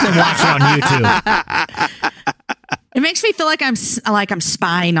see what he's been watching on YouTube. It makes me feel like I'm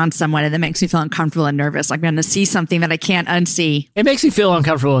spying on someone, and that makes me feel uncomfortable and nervous. Like I'm going to see something that I can't unsee. It makes me feel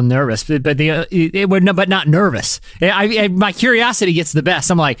uncomfortable and nervous, but not nervous. My curiosity gets the best.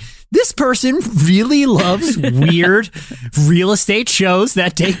 I'm like, this person really loves weird real estate shows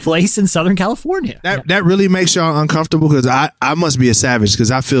that take place in Southern California. That really makes y'all uncomfortable because I must be a savage because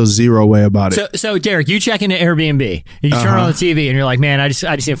I feel zero way about it. So Derek, you check into Airbnb, you turn on the TV, and you're like, man, I just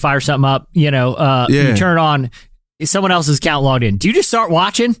need to fire something up. You know, you turn it on. Someone else's account logged in. Do you just start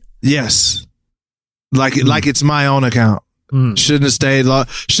watching? Yes, like it's my own account. Shouldn't have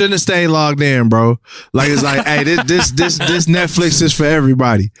stayed logged in, bro. Like it's like, hey, this Netflix is for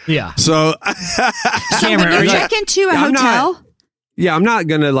everybody. Yeah. So Cameron, When are you you- check into a I'm not- hotel, I'm not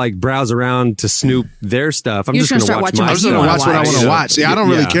gonna like browse around to snoop their stuff. I'm You're just just gonna gonna watch start my watching I'm just you gonna wanna watch what I want to watch. Yeah, I don't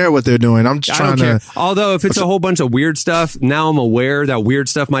really care what they're doing. I'm just I don't trying care. to. Although if it's a whole bunch of weird stuff, now I'm aware that weird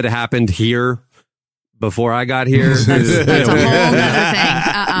stuff might have happened here before I got here. that's a whole other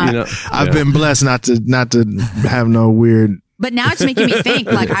thing. You know, I've been blessed not to have no weird. But now it's making me think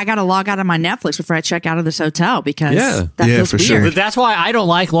like I got to log out of my Netflix before I check out of this hotel because Yeah. that Yeah, feels for weird. sure. But that's why I don't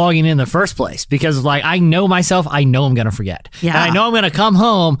like logging in the first place because, like, I know myself. I know I'm going to forget. Yeah. And I know I'm going to come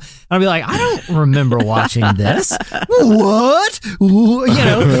home and I'll be like, I don't remember watching this. What? You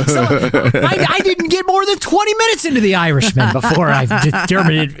know, so I didn't get more than 20 minutes into The Irishman before I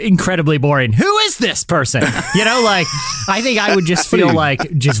determined it incredibly boring. Who is this person? You know, like, I think I would just feel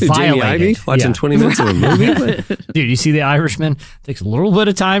like just Jamie Ivey violated. watching Yeah. 20 minutes of a movie. Dude, you see The Irishman? Takes a little bit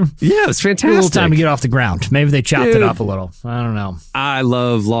of time. Yeah, it's A little time to fantastic. get off the ground. Maybe they chopped it Dude. up a little. I don't know. I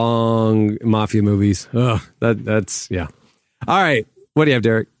love long mafia movies. Ugh, that's yeah. All right, what do you have,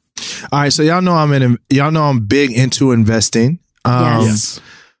 Derek? All right, so y'all know I'm big into investing. Yes.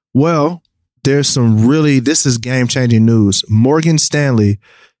 Well, this is game changing news. Morgan Stanley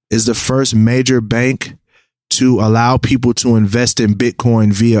is the first major bank to allow people to invest in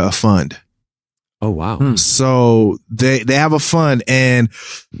Bitcoin via a fund. Oh wow. So they have a fund, and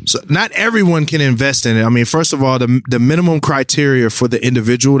so not everyone can invest in it. I mean, first of all, the minimum criteria for the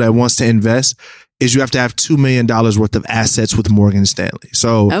individual that wants to invest is you have to have $2 million worth of assets with Morgan Stanley.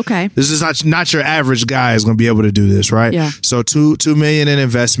 So Okay. this is not your average guy is going to be able to do this, right? Yeah. So $2 million in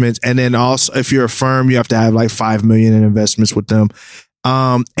investments, and then also if you're a firm, you have to have like $5 million in investments with them,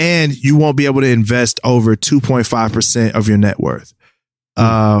 and you won't be able to invest over 2.5% of your net worth.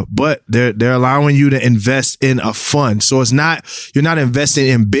 But they're allowing you to invest in a fund. So you're not investing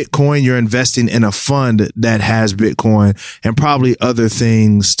in Bitcoin, you're investing in a fund that has Bitcoin and probably other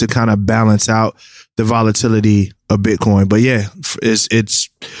things to kind of balance out the volatility of Bitcoin. But yeah, it's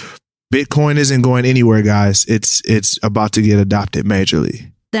Bitcoin isn't going anywhere, guys. It's about to get adopted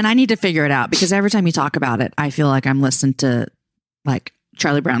majorly. Then I need to figure it out because every time you talk about it, I feel like I'm listening to like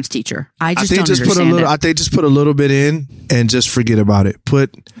Charlie Brown's teacher. I don't understand it. I think just put a little bit in and just forget about it.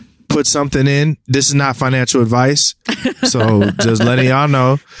 Put something in. This is not financial advice, so just letting y'all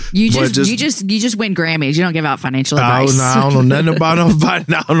know. You But just win Grammys. You don't give out financial advice. I don't know nothing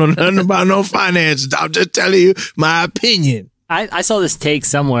about no finance. I'm just telling you my opinion. I saw this take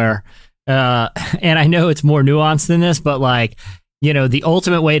somewhere, and I know it's more nuanced than this, but like, you know, the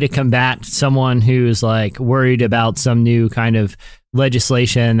ultimate way to combat someone who's like worried about some new kind of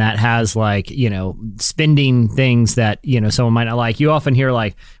legislation that has like, you know, spending things that, you know, someone might not like. You often hear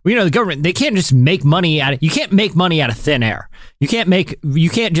like, well, you know, the government, they can't just make money you can't make money out of thin air. You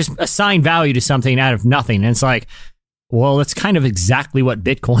can't just assign value to something out of nothing. And it's like, well, it's kind of exactly what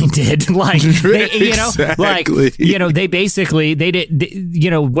Bitcoin did. Like, they basically, they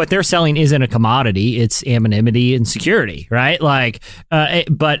did, what they're selling isn't a commodity. It's anonymity and security, right? Like,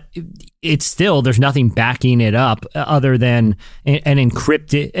 but it's still, there's nothing backing it up other than an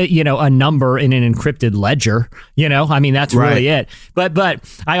encrypted, a number in an encrypted ledger, I mean, that's really it. But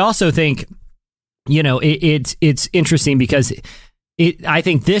I also think, it's interesting because I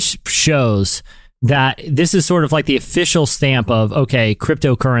think this shows that this is sort of like the official stamp of, okay,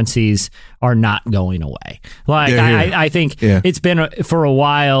 cryptocurrencies are not going away. Like, I think it's been for a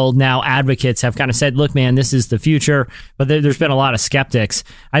while now, advocates have kind of said, look, man, this is the future, but there's been a lot of skeptics.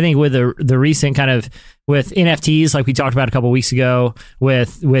 I think with the recent kind of, with NFTs, like we talked about a couple of weeks ago,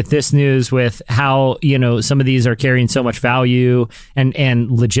 with this news, with how, some of these are carrying so much value and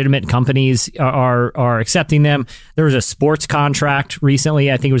legitimate companies are accepting them. There was a sports contract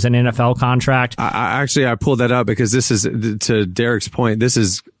recently. I think it was an NFL contract. I pulled that up because this is, to Derek's point, this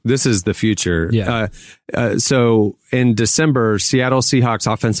is the future. Yeah. So in December, Seattle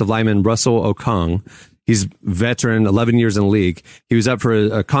Seahawks offensive lineman Russell Okung, he's veteran, 11 years in the league. He was up for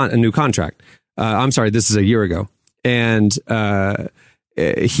a new contract. I'm sorry, this is a year ago. And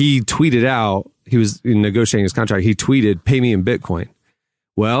he tweeted out, he was negotiating his contract. He tweeted, "Pay me in Bitcoin."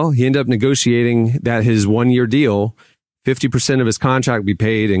 Well, he ended up negotiating that his 1-year deal, 50% of his contract be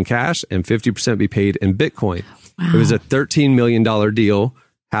paid in cash and 50% be paid in Bitcoin. Wow. It was a $13 million deal,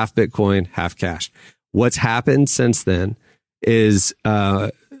 half Bitcoin, half cash. What's happened since then is,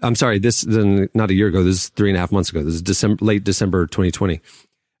 I'm sorry, this is not a year ago. This is 3.5 months ago. This is late December 2020.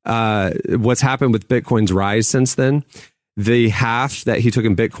 What's happened with Bitcoin's rise since then? The half that he took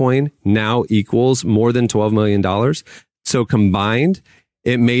in Bitcoin now equals more than $12 million. So combined,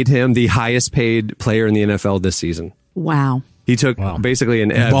 it made him the highest paid player in the NFL this season. Wow. He took basically a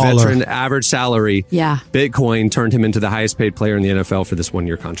veteran average salary. Yeah. Bitcoin turned him into the highest paid player in the NFL for this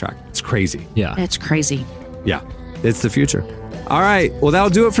 1-year contract. It's crazy. Yeah. It's crazy. Yeah. It's the future. All right. Well,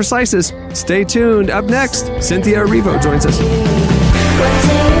 that'll do it for Slices. Stay tuned. Up next, Cynthia Erivo joins us. What do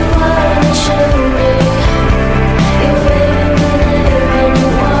you want to show me? You wave there and you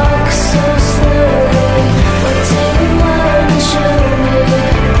walk so slowly. What do you want to show me?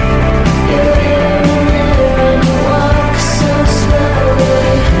 You wave there and you walk so slowly.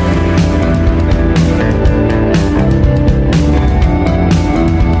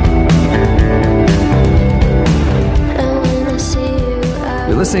 And when I see you,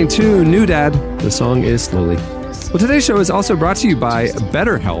 You're listening to New Dad. The song is Slowly. Well, today's show is also brought to you by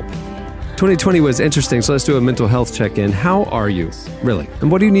BetterHelp. 2020 was interesting, so let's do a mental health check-in. How are you, really? And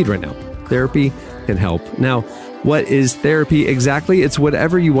what do you need right now? Therapy can help. Now, what is therapy exactly? It's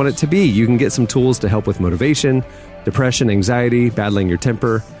whatever you want it to be. You can get some tools to help with motivation, depression, anxiety, battling your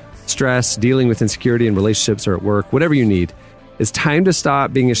temper, stress, dealing with insecurity in relationships or at work, whatever you need. It's time to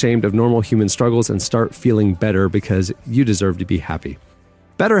stop being ashamed of normal human struggles and start feeling better because you deserve to be happy.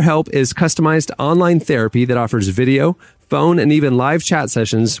 BetterHelp is customized online therapy that offers video, phone, and even live chat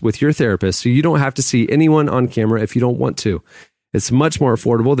sessions with your therapist, so you don't have to see anyone on camera if you don't want to. It's much more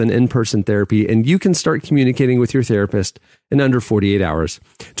affordable than in-person therapy, and you can start communicating with your therapist in under 48 hours.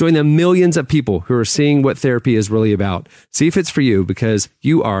 Join the millions of people who are seeing what therapy is really about. See if it's for you, because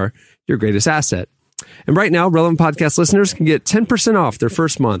you are your greatest asset. And right now, Relevant Podcast listeners can get 10% off their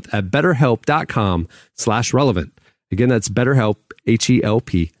first month at betterhelp.com/relevant. Again, that's BetterHelp,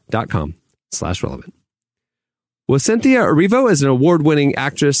 HELP.com/relevant. Well, Cynthia Erivo is an award-winning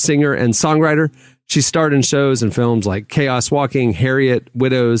actress, singer, and songwriter. She starred in shows and films like Chaos Walking, Harriet,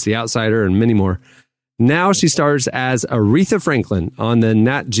 Widows, The Outsider, and many more. Now she stars as Aretha Franklin on the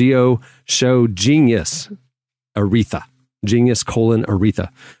Nat Geo show Genius, Aretha, Genius:Aretha,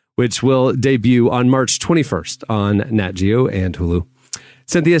 which will debut on March 21st on Nat Geo and Hulu.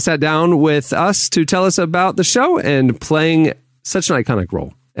 Cynthia sat down with us to tell us about the show and playing such an iconic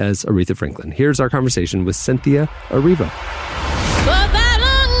role as Aretha Franklin. Here's our conversation with Cynthia Erivo.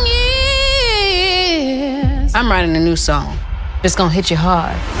 I'm writing a new song. It's gonna hit you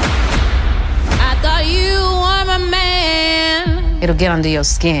hard. I thought you were my man. It'll get under your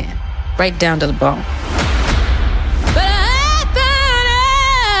skin, right down to the bone. But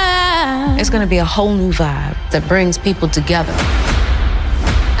it's gonna be a whole new vibe that brings people together.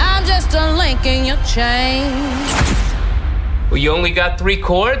 I'm just a link in your chain. Well, you only got 3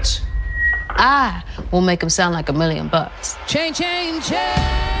 chords? I will make them sound like $1 million. Chain, chain, chain.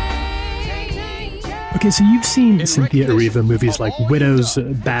 Okay, so you've seen Cynthia Erivo movies like Widows,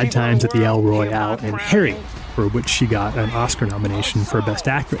 Bad Times at the El Royale, and Harry, for which she got an Oscar nomination for Best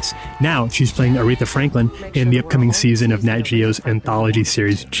Actress. Now she's playing Aretha Franklin in the upcoming season of Nat Geo's anthology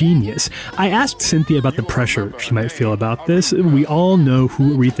series Genius. I asked Cynthia about the pressure she might feel about this. We all know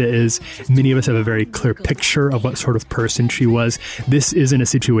who Aretha is. Many of us have a very clear picture of what sort of person she was. This isn't a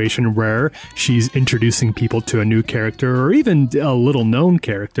situation where she's introducing people to a new character or even a little known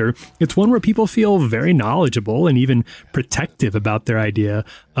character. It's one where people feel very knowledgeable and even protective about their idea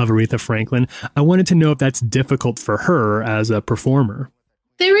of Aretha Franklin. I wanted to know if that's difficult for her as a performer.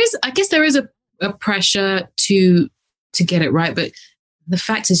 I guess there is a pressure to get it right, but the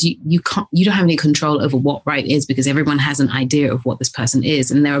fact is you don't have any control over what right is, because everyone has an idea of what this person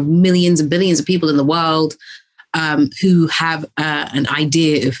is, and there are millions and billions of people in the world who have an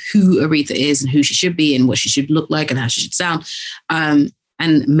idea of who Aretha is and who she should be and what she should look like and how she should sound.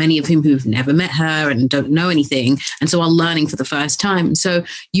 And many of whom who've never met her and don't know anything, and so are learning for the first time. So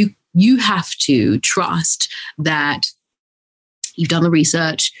you have to trust that you've done the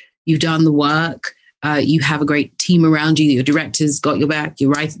research, you've done the work, you have a great team around you. Your director's got your back.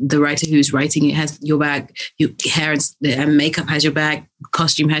 The writer who's writing it has your back. Your hair and makeup has your back.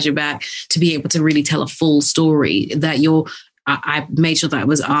 Costume has your back, to be able to really tell a full story. That I made sure that I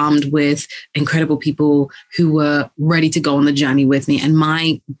was armed with incredible people who were ready to go on the journey with me. And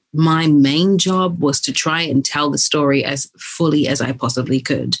my main job was to try and tell the story as fully as I possibly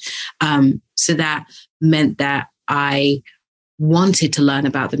could. So that meant that I wanted to learn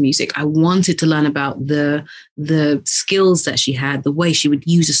about the music. I wanted to learn about the skills that she had, the way she would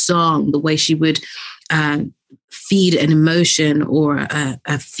use a song, the way she would feed an emotion or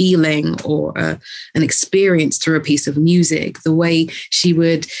a feeling or an experience through a piece of music, the way she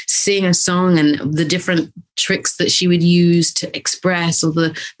would sing a song and the different tricks that she would use to express, or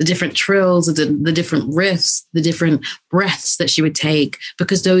the different trills, or the different riffs, the different breaths that she would take,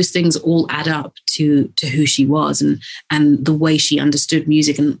 because those things all add up to who she was, and the way she understood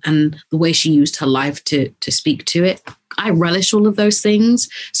music and the way she used her life to speak to it. I relish all of those things.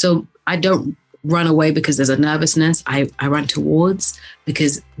 So I don't run away because there's a nervousness. I run towards,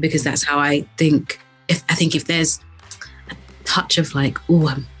 because that's how I think. If there's a touch of like,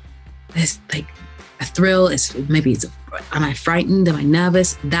 there's like a thrill, am I frightened? Am I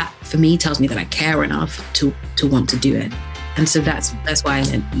nervous? That for me tells me that I care enough to want to do it. And so that's why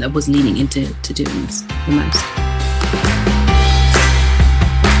I was leaning into doing this the most.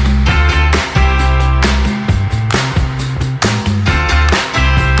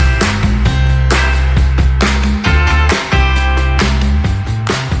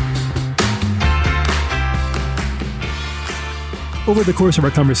 Over the course of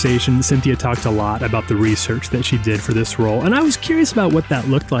our conversation, Cynthia talked a lot about the research that she did for this role, and I was curious about what that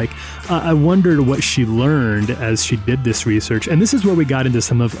looked like. I wondered what she learned as she did this research, and this is where we got into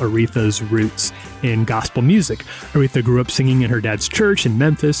some of Aretha's roots in gospel music. Aretha grew up singing in her dad's church in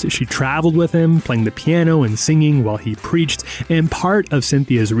Memphis. She traveled with him, playing the piano and singing while he preached, and part of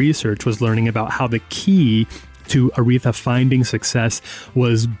Cynthia's research was learning about how the key to Aretha finding success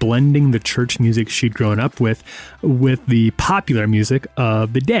was blending the church music she'd grown up with the popular music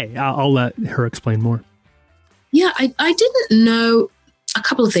of the day. I'll let her explain more. Yeah, I didn't know a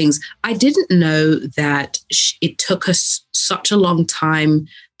couple of things. I didn't know that it took us such a long time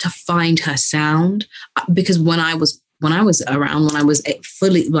to find her sound, because when I was around, when I was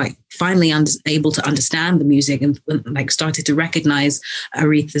fully, finally able to understand the music and started to recognize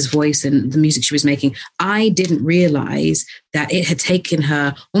Aretha's voice and the music she was making, I didn't realize that it had taken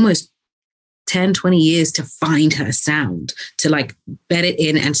her almost 10, 20 years to find her sound, to bed it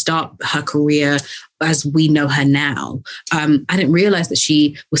in and start her career as we know her now. I didn't realize that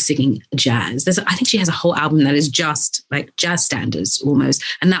she was singing jazz. I think she has a whole album that is just like jazz standards almost,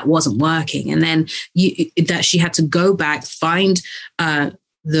 and that wasn't working. And then that she had to go back, find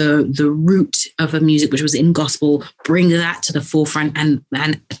the root of her music, which was in gospel, bring that to the forefront and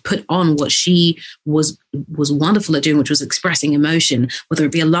put on what she was wonderful at doing, which was expressing emotion, whether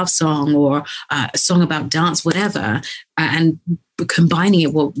it be a love song or a song about dance, whatever, and combining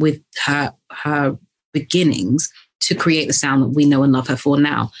it with her beginnings to create the sound that we know and love her for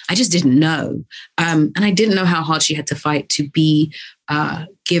now. I just didn't know. And I didn't know how hard she had to fight to be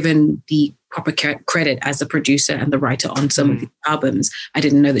given the proper credit as the producer and the writer on some of the albums. I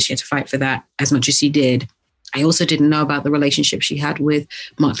didn't know that she had to fight for that as much as she did. I also didn't know about the relationship she had with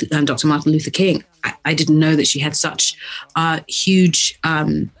Dr. Martin Luther King. I didn't know that she had such huge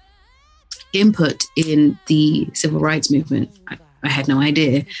input in the civil rights movement. I had no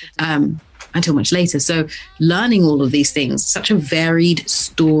idea until much later. So learning all of these things, such a varied,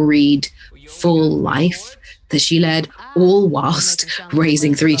 storied, full life that she led, all whilst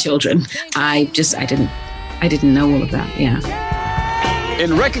raising 3 children. I didn't know all of that. Yeah.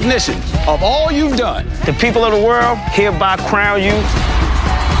 In recognition of all you've done, the people of the world hereby crown you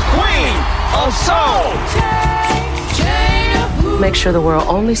Queen of Soul. Make sure the world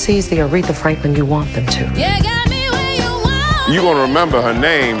only sees the Aretha Franklin you want them to. You're going to remember her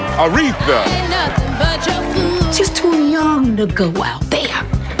name, Aretha. She's too young to go out there.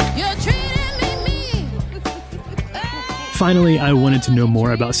 Finally, I wanted to know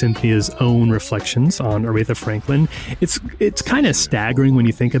more about Cynthia's own reflections on Aretha Franklin. It's kind of staggering when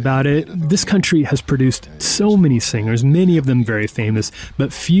you think about it. This country has produced so many singers, many of them very famous,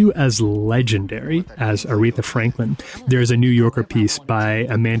 but few as legendary as Aretha Franklin. There's a New Yorker piece by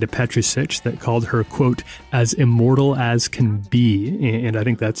Amanda Petrusich that called her, quote, as immortal as can be. And I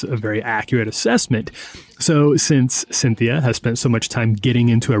think that's a very accurate assessment. So since Cynthia has spent so much time getting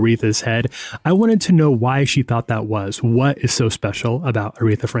into Aretha's head, I wanted to know why she thought that was. What is so special about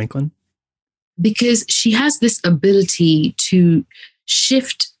Aretha Franklin? Because she has this ability to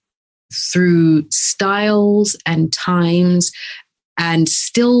shift through styles and times and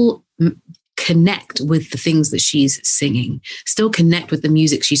still connect with the things that she's singing, still connect with the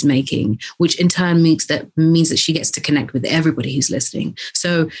music she's making, which in turn means that she gets to connect with everybody who's listening.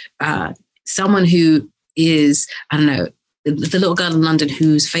 So someone who is, I don't know, the little girl in London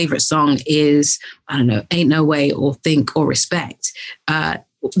whose favorite song is, I don't know, Ain't No Way or Think or Respect,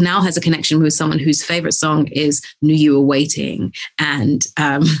 now has a connection with someone whose favorite song is Knew You Were Waiting and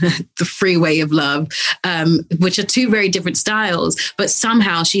The Freeway of Love, which are 2 very different styles, but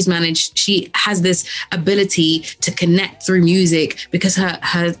somehow she has this ability to connect through music because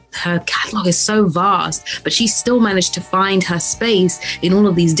her catalog is so vast, but she still managed to find her space in all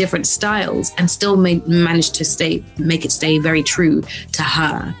of these different styles and still managed to make it stay very true to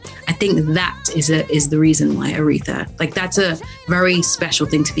her. I think that is the reason why Aretha, like, that's a very special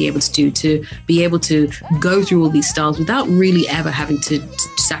thing to be able to do, to be able to go through all these styles without really ever having to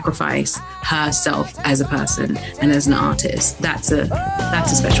sacrifice herself as a person and as an artist. That's a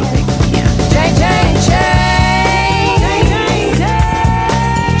special thing. Yeah.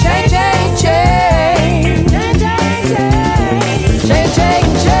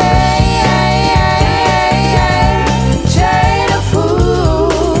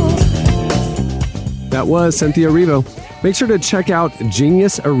 That was Cynthia Erivo. Make sure to check out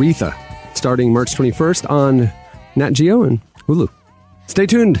Genius Aretha, starting March 21st on Nat Geo and Hulu. Stay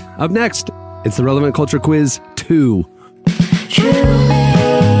tuned. Up next, it's the Relevant Culture Quiz 2.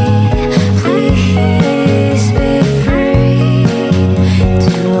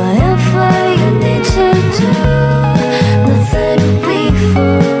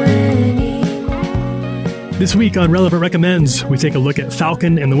 This week on Relevant Recommends, we take a look at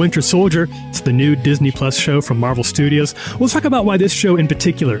Falcon and the Winter Soldier. It's the new Disney Plus show from Marvel Studios. We'll talk about why this show in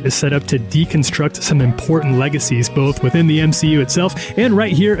particular is set up to deconstruct some important legacies, both within the MCU itself and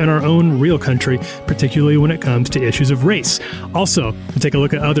right here in our own real country, particularly when it comes to issues of race. Also, we'll take a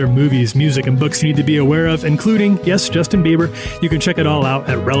look at other movies, music, and books you need to be aware of, including, yes, Justin Bieber. You can check it all out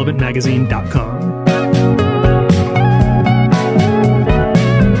at relevantmagazine.com.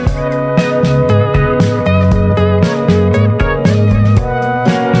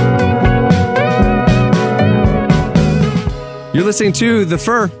 You're listening to The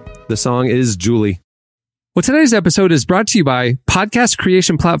Fur. The song is Julie. Well, today's episode is brought to you by podcast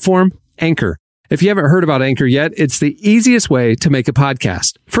creation platform Anchor. If you haven't heard about Anchor yet, it's the easiest way to make a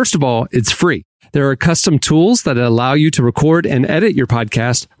podcast. First of all, it's free. There are custom tools that allow you to record and edit your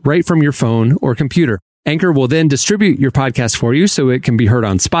podcast right from your phone or computer. Anchor will then distribute your podcast for you so it can be heard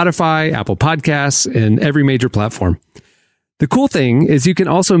on Spotify, Apple Podcasts, and every major platform. The cool thing is you can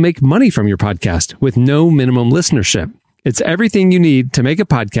also make money from your podcast with no minimum listenership. It's everything you need to make a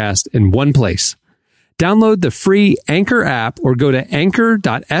podcast in one place. Download the free Anchor app or go to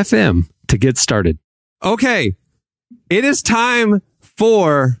anchor.fm to get started. Okay, it is time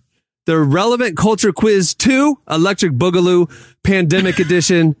for the Relevant Culture Quiz 2, Electric Boogaloo, Pandemic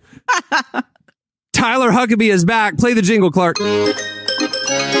Edition. Tyler Huckabee is back. Play the jingle, Clark.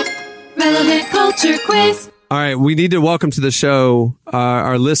 Relevant Culture Quiz. All right, we need to welcome to the show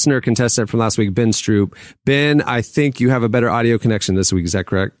our listener contestant from last week, Ben Stroop. Ben, I think you have a better audio connection this week. Is that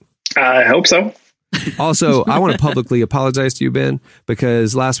correct? I hope so. Also, I want to publicly apologize to you, Ben,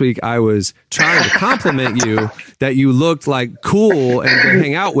 because last week I was trying to compliment you that you looked like cool and to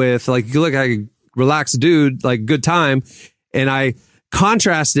hang out with. Like, you look like a relaxed dude, like good time. And I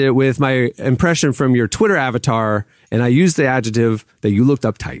contrasted it with my impression from your Twitter avatar, and I used the adjective that you looked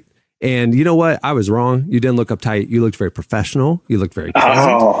uptight. And you know what? I was wrong. You didn't look uptight. You looked very professional. You looked very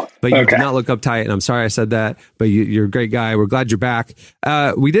pleasant. But you did not look uptight. And I'm sorry I said that. But you're a great guy. We're glad you're back.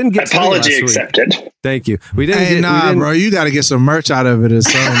 We didn't get apology to accepted. Thank you. We didn't. Bro. You got to get some merch out of it or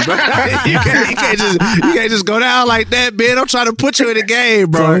something. Bro. you can't just go down like that, Ben. I'm trying to put you in the game,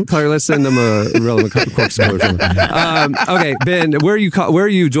 bro. Claire, let's send them a relevant quote. Okay, Ben, where are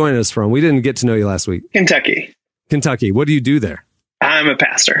you joining us from? We didn't get to know you last week. Kentucky. What do you do there? I'm a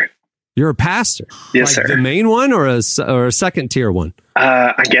pastor. You're a pastor? Yes, sir. The main one or a second tier one?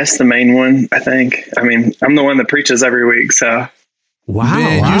 I guess the main one, I think. I mean, I'm the one that preaches every week, so.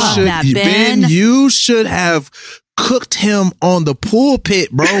 Wow. Ben, you should have cooked him on the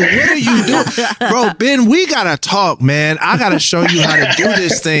pulpit, bro. What are you doing? Bro, Ben, we gotta talk, man. I gotta show you how to do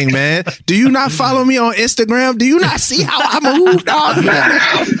this thing, man. Do you not follow me on Instagram? Do you not see how I move, dog?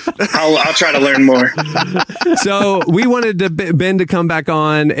 I'll try to learn more. So we wanted Ben to come back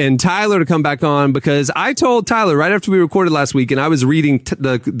on and Tyler to come back on because I told Tyler right after we recorded last week, and I was reading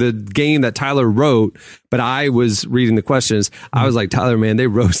the game that Tyler wrote, but I was reading the questions. I was like, Tyler, man, they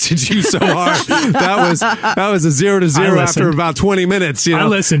roasted you so hard. That was a 0-0 after about 20 minutes. You know? I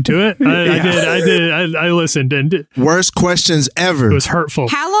listened to it. I listened, and worst questions ever. It was hurtful.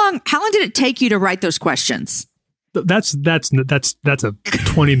 How long did it take you to write those questions? That's a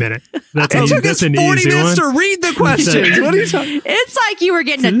 20-minute. It took us 40 minutes to read the questions. What are you talking? It's like you were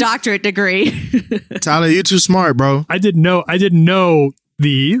getting a doctorate degree. Tyler, you're too smart, bro. I didn't know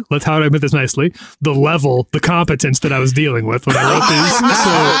let's how do I put this nicely? The level, the competence that I was dealing with when I wrote these. So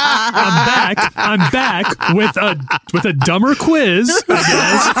I'm back with a dumber quiz,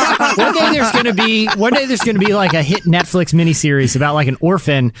 I guess. One day there's gonna be like a hit Netflix miniseries about like an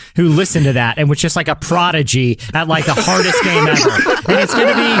orphan who listened to that and was just like a prodigy at like the hardest game ever. And it's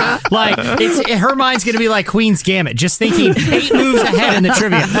gonna be like her mind's gonna be like Queen's Gambit, just thinking 8 moves ahead in the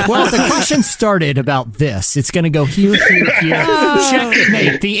trivia. Well, if the question started about this, it's gonna go here. Checkmate.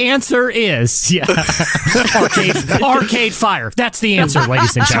 The answer is Arcade Fire. That's the answer,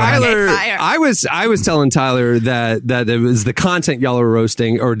 ladies and gentlemen. Tyler, I was telling Tyler that it was the content y'all were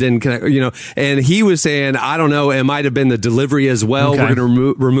roasting or didn't connect, and he was saying, I don't know, it might have been the delivery as well. Okay. We're going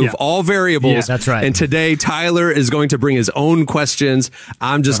to remove all variables. Yeah, that's right. And today Tyler is going to bring his own questions.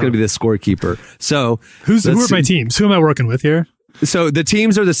 I'm just going to be the scorekeeper. So who are my teams? Who am I working with here? So the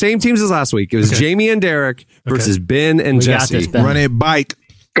teams are the same teams as last week. It was Jamie and Derek versus Ben and Jesse. Run it bike.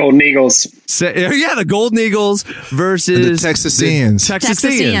 Golden Eagles. The Golden Eagles versus the Texasians.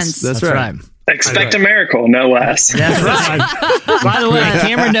 Texasians. That's right. Expect a miracle, no less. That's right. By the way,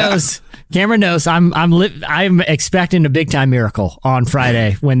 Cameron knows I'm expecting a big time miracle on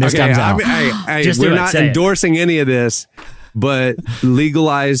Friday when this comes out. We're not endorsing any of this. But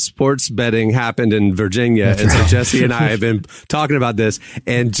legalized sports betting happened in Virginia. And so Jesse and I have been talking about this.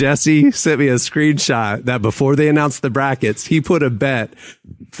 And Jesse sent me a screenshot that before they announced the brackets, he put a bet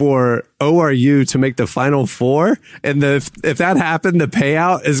for ORU to make the Final Four. And if that happened, the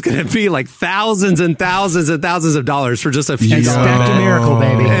payout is going to be like thousands and thousands and thousands of dollars for just a few. Expect a miracle,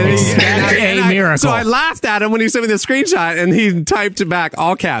 baby. Expect a miracle. So I laughed at him when he sent me the screenshot and he typed back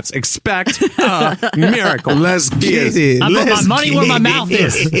all caps. Expect a miracle. Let's get it. I put my money where my mouth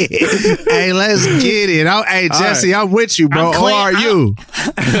is. Hey, let's get it. Hey, Jesse, I'm with you, bro. ORU.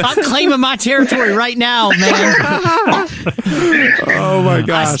 I'm claiming my territory right now, man. Oh my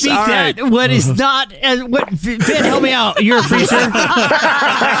gosh. I speak that what is not Ben, help me out. You're a preacher.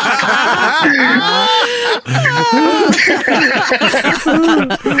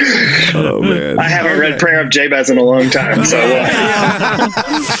 Oh man. I haven't read Prayer of Jabez in a long time. So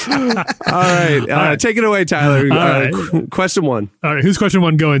all right. Take it away, Tyler. Question 1. All right, who's question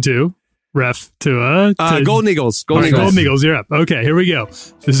 1 going to? Ref to Golden Eagles. Golden Eagles, you're up. Okay, here we go.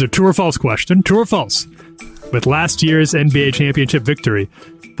 This is a true or false question. True or false? With last year's NBA championship victory,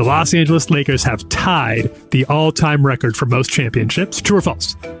 the Los Angeles Lakers have tied the all-time record for most championships. True or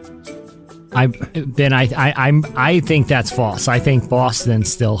false? I think that's false. I think Boston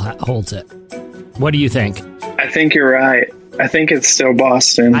still holds it. What do you think? I think you're right. I think it's still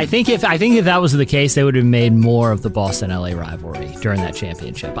Boston. I think if that was the case, they would have made more of the Boston-LA rivalry during that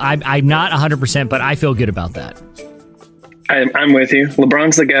championship. I'm not 100%, but I feel good about that. I'm with you.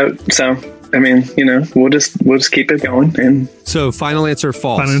 LeBron's the GOAT, so I mean, we'll just keep it going. And So final answer,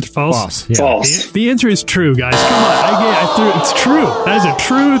 false. Final answer, false. Yeah. false. The answer is true, guys. Come on, it's true. That is a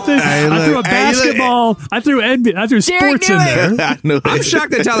true thing. I threw a basketball. I threw NBA. I threw sports in there. I'm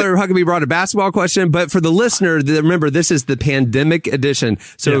shocked that Tyler Huckabee brought a basketball question, but for the listener, remember, this is the pandemic edition.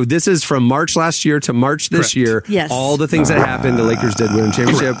 So this is from March last year to March this year. Yes. All the things that happened, the Lakers did win a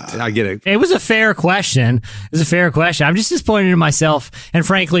championship. I get it. It was a fair question. I'm just disappointed in myself and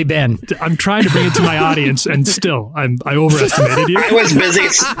frankly, Ben. I'm trying to bring it to my audience, and still, I overestimated you.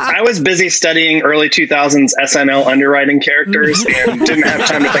 I was busy studying early 2000s SNL underwriting characters and didn't have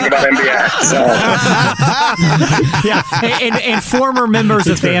time to think about NBA. So. and former members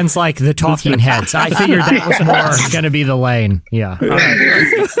of bands like the Talking Heads. I figured that was more going to be the lane. Yeah.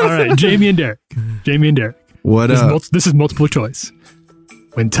 All right, Jamie and Derek. What up? This is multiple choice.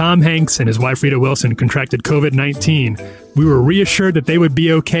 When Tom Hanks and his wife Rita Wilson contracted COVID-19, we were reassured that they would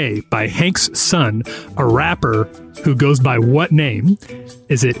be okay by Hank's son, a rapper who goes by what name?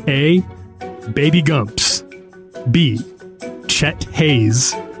 Is it A, Baby Gumps, B, Chet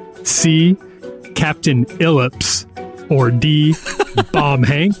Hayes, C, Captain Illips, or D, Bomb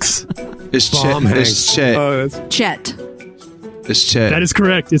Hanks? It's Bomb Chet. Hanks. It's Chet. Chet. It's Chet. That is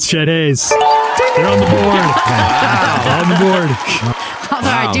correct. It's Chet Hayes. They're on the board. On the board. Although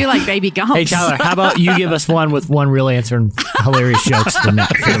I do like Baby Gumps. Hey, Tyler, how about you give us one with one real answer and hilarious jokes?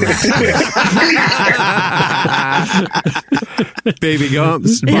 Baby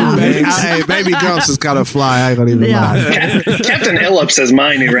Gumps. Yeah. Hey, Baby Gumps is kind of fly. I ain't gonna even lie. Captain Illips is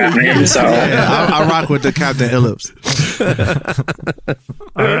my new rap name, so I rock with the Captain Illips.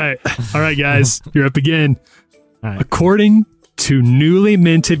 All right, guys, you're up again. According to newly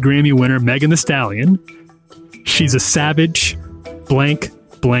minted Grammy winner Megan Thee Stallion, she's a savage, blank,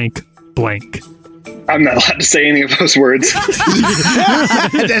 blank, blank. I'm not allowed to say any of those words.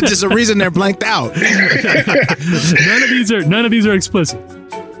 That's just a reason they're blanked out. None of these are explicit.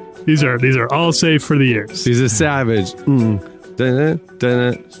 These are all safe for the years. She's a savage.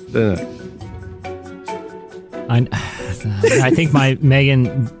 I think my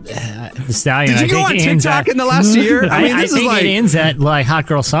Megan Thee Stallion. Did you go on TikTok in the last year? I think it ends at like Hot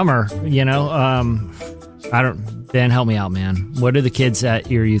Girl Summer. I don't. Ben, help me out, man. What are the kids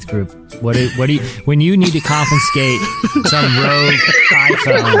at your youth group? What do you when you need to confiscate some rogue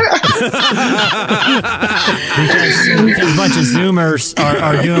iPhone because a bunch of Zoomers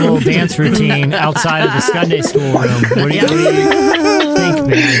are doing a little dance routine outside of the Sunday school room? What do you think,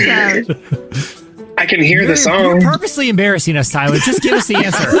 man? I can hear the song. You're purposely embarrassing us, Tyler. Just give us the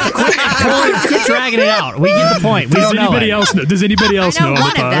answer. Quit dragging it out. We get the point. Does anybody else know? Does anybody else know?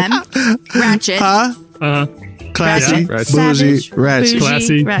 One of them. Ratchet. Classy, Ratchet. bougie, Savage, ratchet.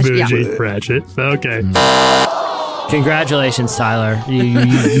 Classy, Ratchet. bougie, Yeah. ratchet. Okay. Congratulations, Tyler. You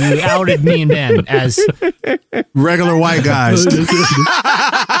outed me and Ben as regular white guys.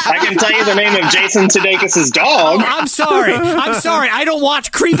 I can tell you the name of Jason Sudeikis' dog. Oh, I'm sorry. I don't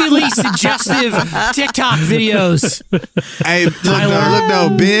watch creepily suggestive TikTok videos. Hey,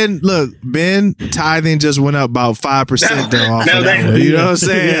 Ben tithing just went up about 5% though. You know what I'm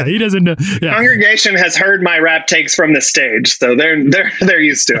saying? Yeah, he doesn't know. Yeah. Congregation has heard my rap takes from the stage, so they're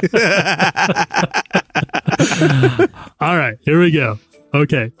used to it. All right, here we go.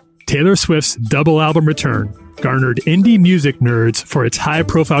 Okay, Taylor Swift's double album return garnered indie music nerds for its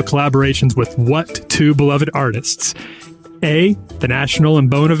high-profile collaborations with what two beloved artists? A, The National and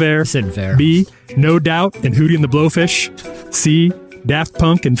Bon Iver. Fair. B, No Doubt and Hootie and the Blowfish. C, Daft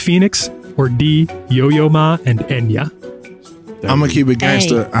Punk and Phoenix. Or D, Yo-Yo Ma and Enya. I'm gonna keep it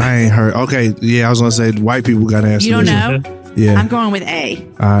gangster. I ain't heard. Okay, yeah, I was gonna say white people got to answer. You don't this know? one. Yeah, I'm going with A.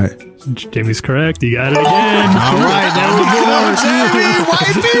 All right. Jamie's correct. You got it again. All right, there we go.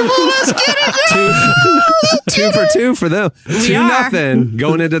 White people, let's get it. Two for two for them. 2-0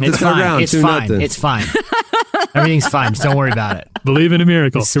 going into the third round. It's 2-0. fine. It's fine. Everything's fine. Just don't worry about it. Believe in a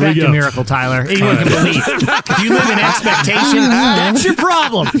miracle. Expect a miracle, Tyler. Anyone can believe. If you live in expectation, that's your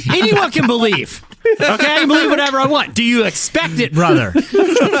problem. Anyone can believe. Okay, I can believe whatever I want. Do you expect it, brother?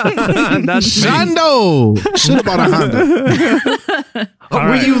 That's Shondo. Shit about a Honda.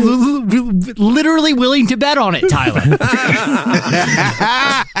 Were you literally willing to bet on it, Tyler?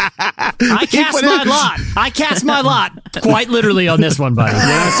 I cast my lot quite literally on this one, buddy. When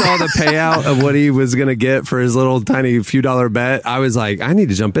I saw the payout of what he was going to get for his little tiny few dollar bet, I was like, I need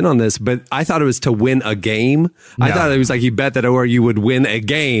to jump in on this. But I thought it was to win a game. No. I thought it was like he bet that or you would win a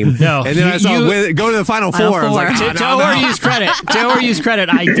game. No. And then I saw go to the Final Four. I was like, to Oriu's credit,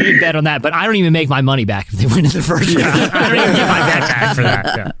 I did bet on that, but I don't even make my money back if they win in the first round. I don't even get my bet back for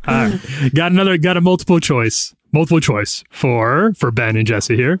that. Yeah. Got a multiple choice. multiple choice for Ben and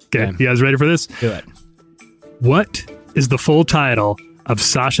Jesse here. Okay, you guys ready for this? Do it. What is the full title of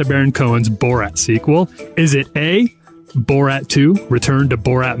Sacha Baron Cohen's Borat sequel? Is it A, Borat 2, Return to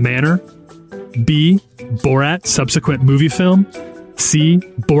Borat Manor, B, Borat subsequent movie film, C,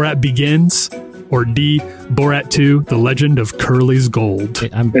 Borat Begins, or D, Borat 2, The Legend of Curly's Gold?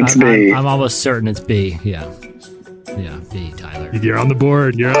 I'm almost certain it's B. Yeah, B, Tyler. You're on the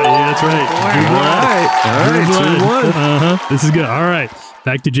board. Yeah, that's right. All right. 2-1. This is good. All right.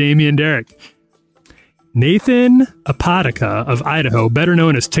 Back to Jamie and Derek. Nathan Apotica of Idaho, better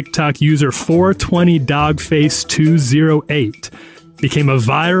known as TikTok user 420dogface208, became a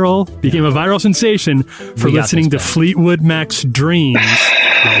viral sensation for listening to Fleetwood Mac's Dreams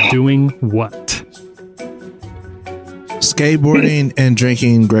while doing what? Skateboarding and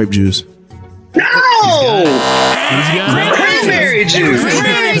drinking grape juice. No! Cranberry juice.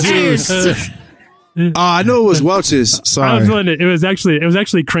 I knew it was Welch's. Sorry, it was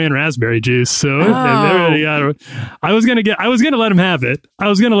actually cran raspberry juice. So I was gonna let him have it.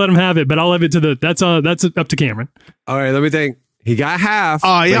 But I'll leave it to that's up to Cameron. All right, let me think. He got half.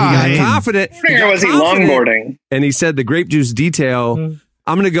 Oh yeah, he got confident. Was he longboarding? And he said the grape juice detail.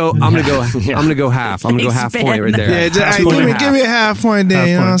 I'm gonna go half. I'm gonna go half point right there. Yeah, give me a half point then.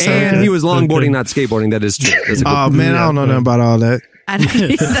 You know what I'm saying? And he was longboarding, not skateboarding. That is true. Oh man, I don't know nothing about all that. I don't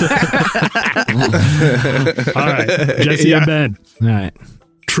either. All right, Jesse and Ben. All right.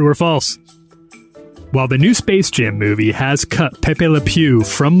 True or false? While the new Space Jam movie has cut Pepe Le Pew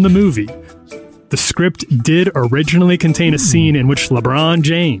from the movie, the script did originally contain a scene in which LeBron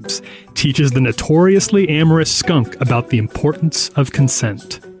James teaches the notoriously amorous skunk about the importance of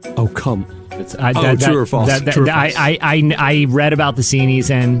consent. Oh, come. True or false? I read about the scene he's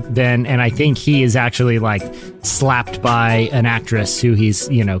in then, and I think he is actually like slapped by an actress who he's,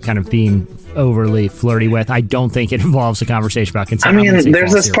 kind of being overly flirty with. I don't think it involves a conversation about consent. I mean,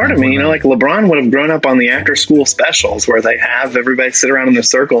 there's this part of me, like LeBron would have grown up on the after school specials where they have everybody sit around in a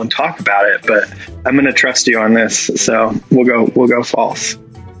circle and talk about it, but I'm going to trust you on this. So we'll go false.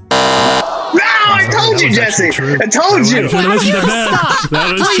 No, I told you, Jesse. I told you.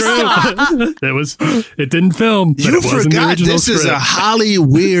 That was it didn't film. But You it was in the forgot original this is script. a Holly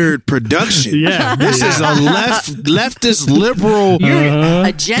Weird production. Yeah. This is a leftist liberal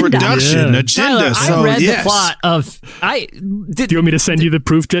Agenda. production agenda. Tyler, So I read yes. the plot of. Do you want me to send you the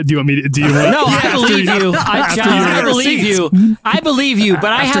proof? Do you want me to? Do you want? No, I believe you. I believe you. I believe you,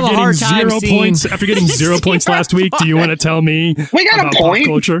 but I have a hard time seeing. After getting 0 points last week, do you want to tell me We got a about point.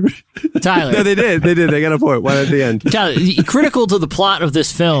 pop culture? Tyler. No, they did. They got a point. One at the end. Tyler, critical to the plot of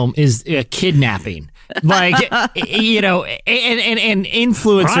this film is kidnapping. Like, and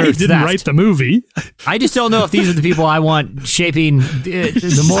influencers. I didn't write the movie. I just don't know if these are the people I want shaping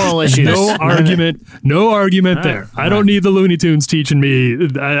the moral issues. No argument there. I don't need the Looney Tunes teaching me.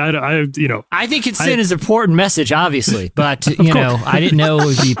 I think consent is an important message, obviously, but I didn't know it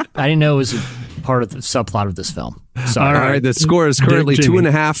would be. I didn't know it was part of the subplot of this film. Sorry. All right, the score is currently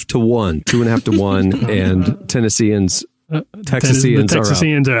 2.5 to 1. 2.5 to 1, and Texasians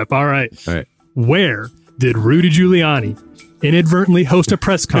are up. All right. All right. Where did Rudy Giuliani inadvertently host a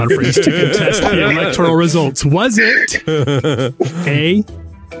press conference to contest the electoral results? Was it A,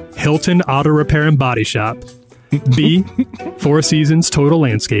 Hilton Auto Repair and Body Shop, B, Four Seasons Total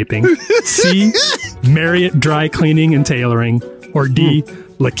Landscaping, C, Marriott Dry Cleaning and Tailoring, or D,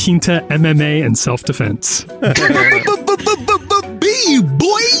 La Quinta MMA and Self-Defense? B,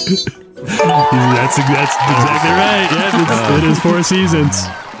 boy. That's exactly right. Yeah, it is Four Seasons.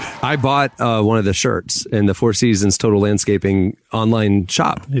 I bought one of the shirts in the Four Seasons Total Landscaping online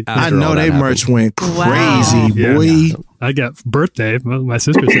shop. I know they merch went crazy, boy. Yeah. I got birthday. Well, my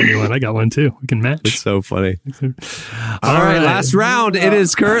sister sent me one. I got one too. We can match. It's so funny. All right, last round. It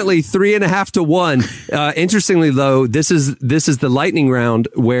is currently 3.5 to 1. Interestingly, though, this is the lightning round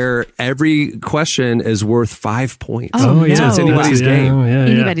where every question is worth 5 points. Oh, So it's anybody's game.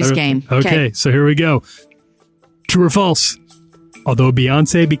 Anybody's game. Okay, so here we go. True or false? Although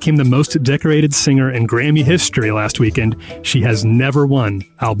Beyonce became the most decorated singer in Grammy history last weekend, she has never won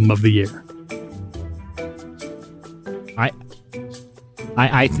Album of the Year.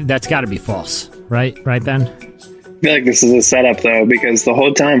 I that's got to be false, right, Ben? I feel like this is a setup though, because the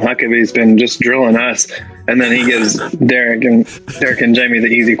whole time Huckabee's been just drilling us, and then he gives Derek and Jamie the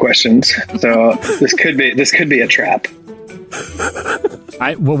easy questions. So this could be a trap.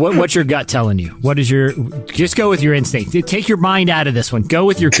 What's your gut telling you? What is your? Just go with your instinct. Take your mind out of this one. Go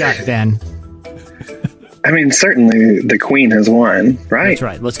with your gut, Ben. I mean, certainly the Queen has won, right? That's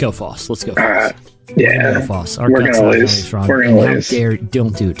right. Let's go false. All right. Yeah, false. Our we're gut's gonna not lose. always wrong. We're And gonna how lose.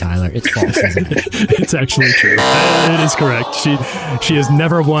 don't do it, Tyler. It's false, isn't it? It's actually true. It is correct. She has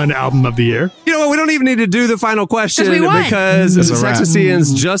never won Album of the Year. You know what? We don't even need to do the final question 'Cause we won. because That's the a wrap.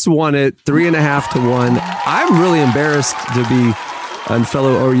 Texasians just won it 3.5 to 1. I'm really embarrassed to be a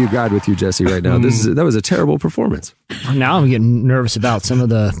fellow OU grad with you, Jesse, right now. That was a terrible performance. Now I'm getting nervous about some of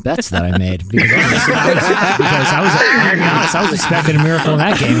the bets that I made because I was expecting a miracle in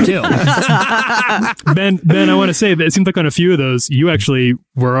that game too. Ben, I want to say that it seems like on a few of those, you actually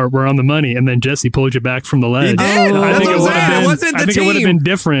were on the money, and then Jesse pulled you back from the ledge. He did. I think it would have wasn't the been. I think it would have team. been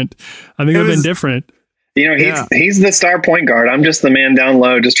different. I think it would have been different. You know, he's the star point guard. I'm just the man down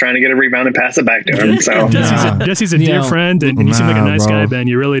low, just trying to get a rebound and pass it back to him. So Jesse's a dear friend, and you seem like a nice guy, Ben.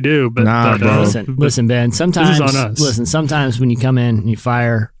 You really do. But, bro. Listen, Ben. Sometimes, this is on us. Sometimes when you come in and you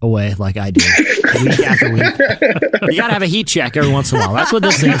fire away like I do, week after week, you gotta have a heat check every once in a while. That's what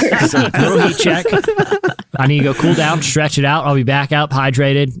this is. It's a little heat check. I need to go cool down, stretch it out. I'll be back up,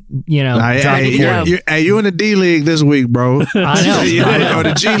 hydrated. You know, you in the D League this week, bro. I know. Or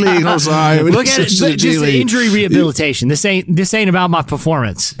the G League. I'm sorry. Look at it. Just injury rehabilitation. This ain't about my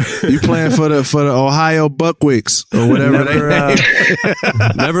performance. You playing for the Ohio Buckwicks or whatever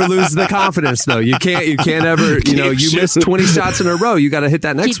Never lose the confidence though. You can't ever. You miss 20 shots in a row. You got to hit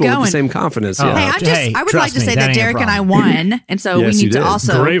that next one with the same confidence. Hey, I would like to say that Derek and I won, and so we need to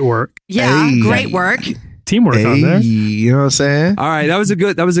also great work. Yeah, great work. Teamwork on there. You know what I'm saying? All right, that was a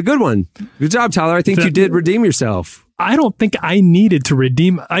good one. Good job, Tyler. I think you did redeem yourself. I don't think I needed to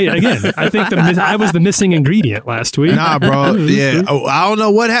redeem. I think I was the missing ingredient last week. Nah, bro. Yeah. I don't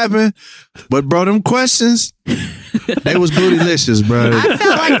know what happened, but bro, them questions, they was bootylicious, bro. I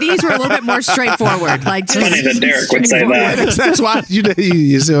felt like these were a little bit more straightforward. Like, just funny that Derek would say that. That's why you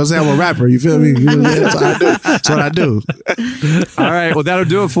see what I'm saying? I'm a rapper. You feel me? That's what I do. That's what I do. All right. Well, that'll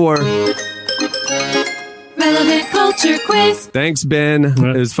do it for Relevant Culture Quiz. Thanks, Ben.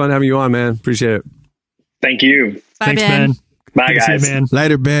 It was fun having you on, man. Appreciate it. Thank you. Bye, Thanks, Ben. Bye, guys. Ben.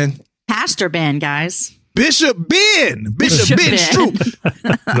 Later, Ben. Pastor Ben, guys. Bishop Ben Stroop.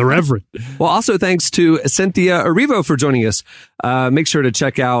 The Reverend. Well, also thanks to Cynthia Erivo for joining us. Make sure to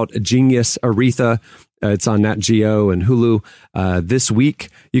check out Genius Aretha. It's on Nat Geo and Hulu this week.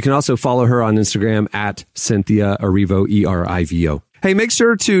 You can also follow her on Instagram at Cynthia Erivo, ERIVO. Hey, make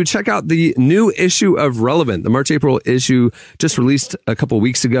sure to check out the new issue of Relevant. The March-April issue just released a couple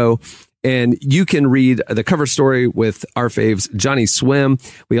weeks ago. And you can read the cover story with our faves, Johnny Swim.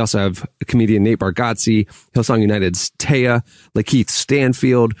 We also have comedian Nate Bargatze, Hillsong United's Taya, Lakeith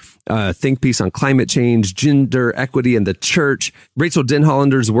Stanfield, think piece on climate change, gender equity in the church, Rachel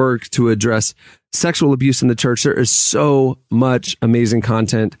Denhollander's work to address sexual abuse in the church. There is so much amazing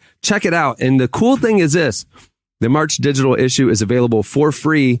content. Check it out. And the cool thing is this, the March digital issue is available for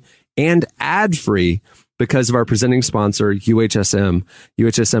free and ad-free because of our presenting sponsor,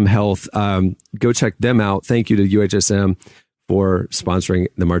 UHSM Health. Go check them out. Thank you to UHSM for sponsoring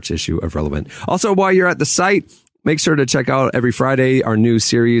the March issue of Relevant. Also, while you're at the site, make sure to check out every Friday our new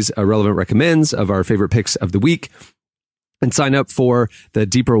series, Relevant Recommends, of our favorite picks of the week. And sign up for the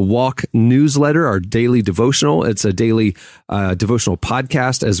Deeper Walk newsletter, our daily devotional. It's a daily devotional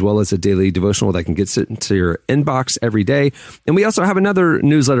podcast, as well as a daily devotional that can get sent into your inbox every day. And we also have another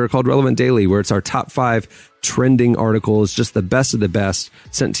newsletter called Relevant Daily, where it's our top 5 trending articles, just the best of the best,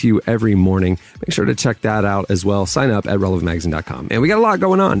 sent to you every morning. Make sure to check that out as well. Sign up at relevantmagazine.com. And we got a lot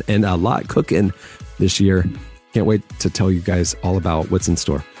going on and a lot cooking this year. Can't wait to tell you guys all about what's in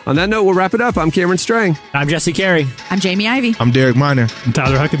store. On that note, we'll wrap it up. I'm Cameron Strang. I'm Jesse Carey. I'm Jamie Ivey. I'm Derek Miner. I'm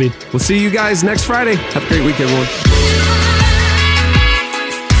Tyler Huckabee. We'll see you guys next Friday. Have a great week, everyone.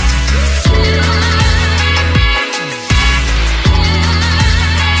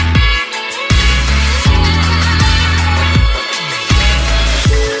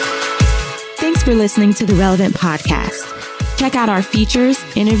 Thanks for listening to the Relevant Podcast. Check out our features,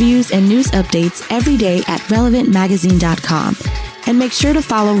 interviews, and news updates every day at relevantmagazine.com. And make sure to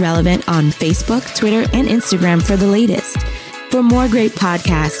follow Relevant on Facebook, Twitter, and Instagram for the latest. For more great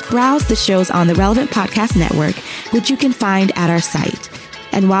podcasts, browse the shows on the Relevant Podcast Network, which you can find at our site.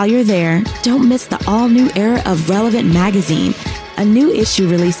 And while you're there, don't miss the all-new era of Relevant Magazine. A new issue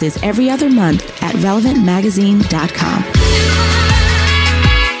releases every other month at relevantmagazine.com.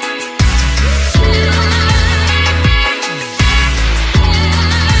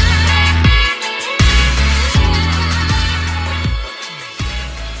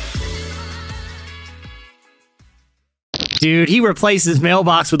 Dude, he replaced his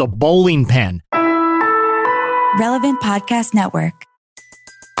mailbox with a bowling pin. Relevant Podcast Network.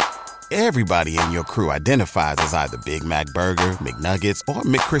 Everybody in your crew identifies as either Big Mac Burger, McNuggets, or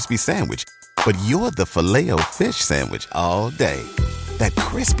McCrispy Sandwich. but you're the Filet-O-Fish Sandwich all day. That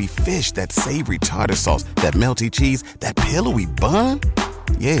crispy fish, that savory tartar sauce, that melty cheese, that pillowy bun.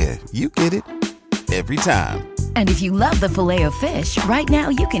 Yeah, you get it. Every time. And if you love the Filet-O-Fish, right now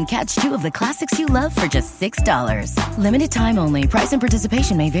you can catch 2 of the classics you love for just $6. Limited time only. Price and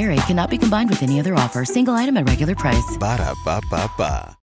participation may vary. Cannot be combined with any other offer. Single item at regular price. Ba-da-ba-ba-ba.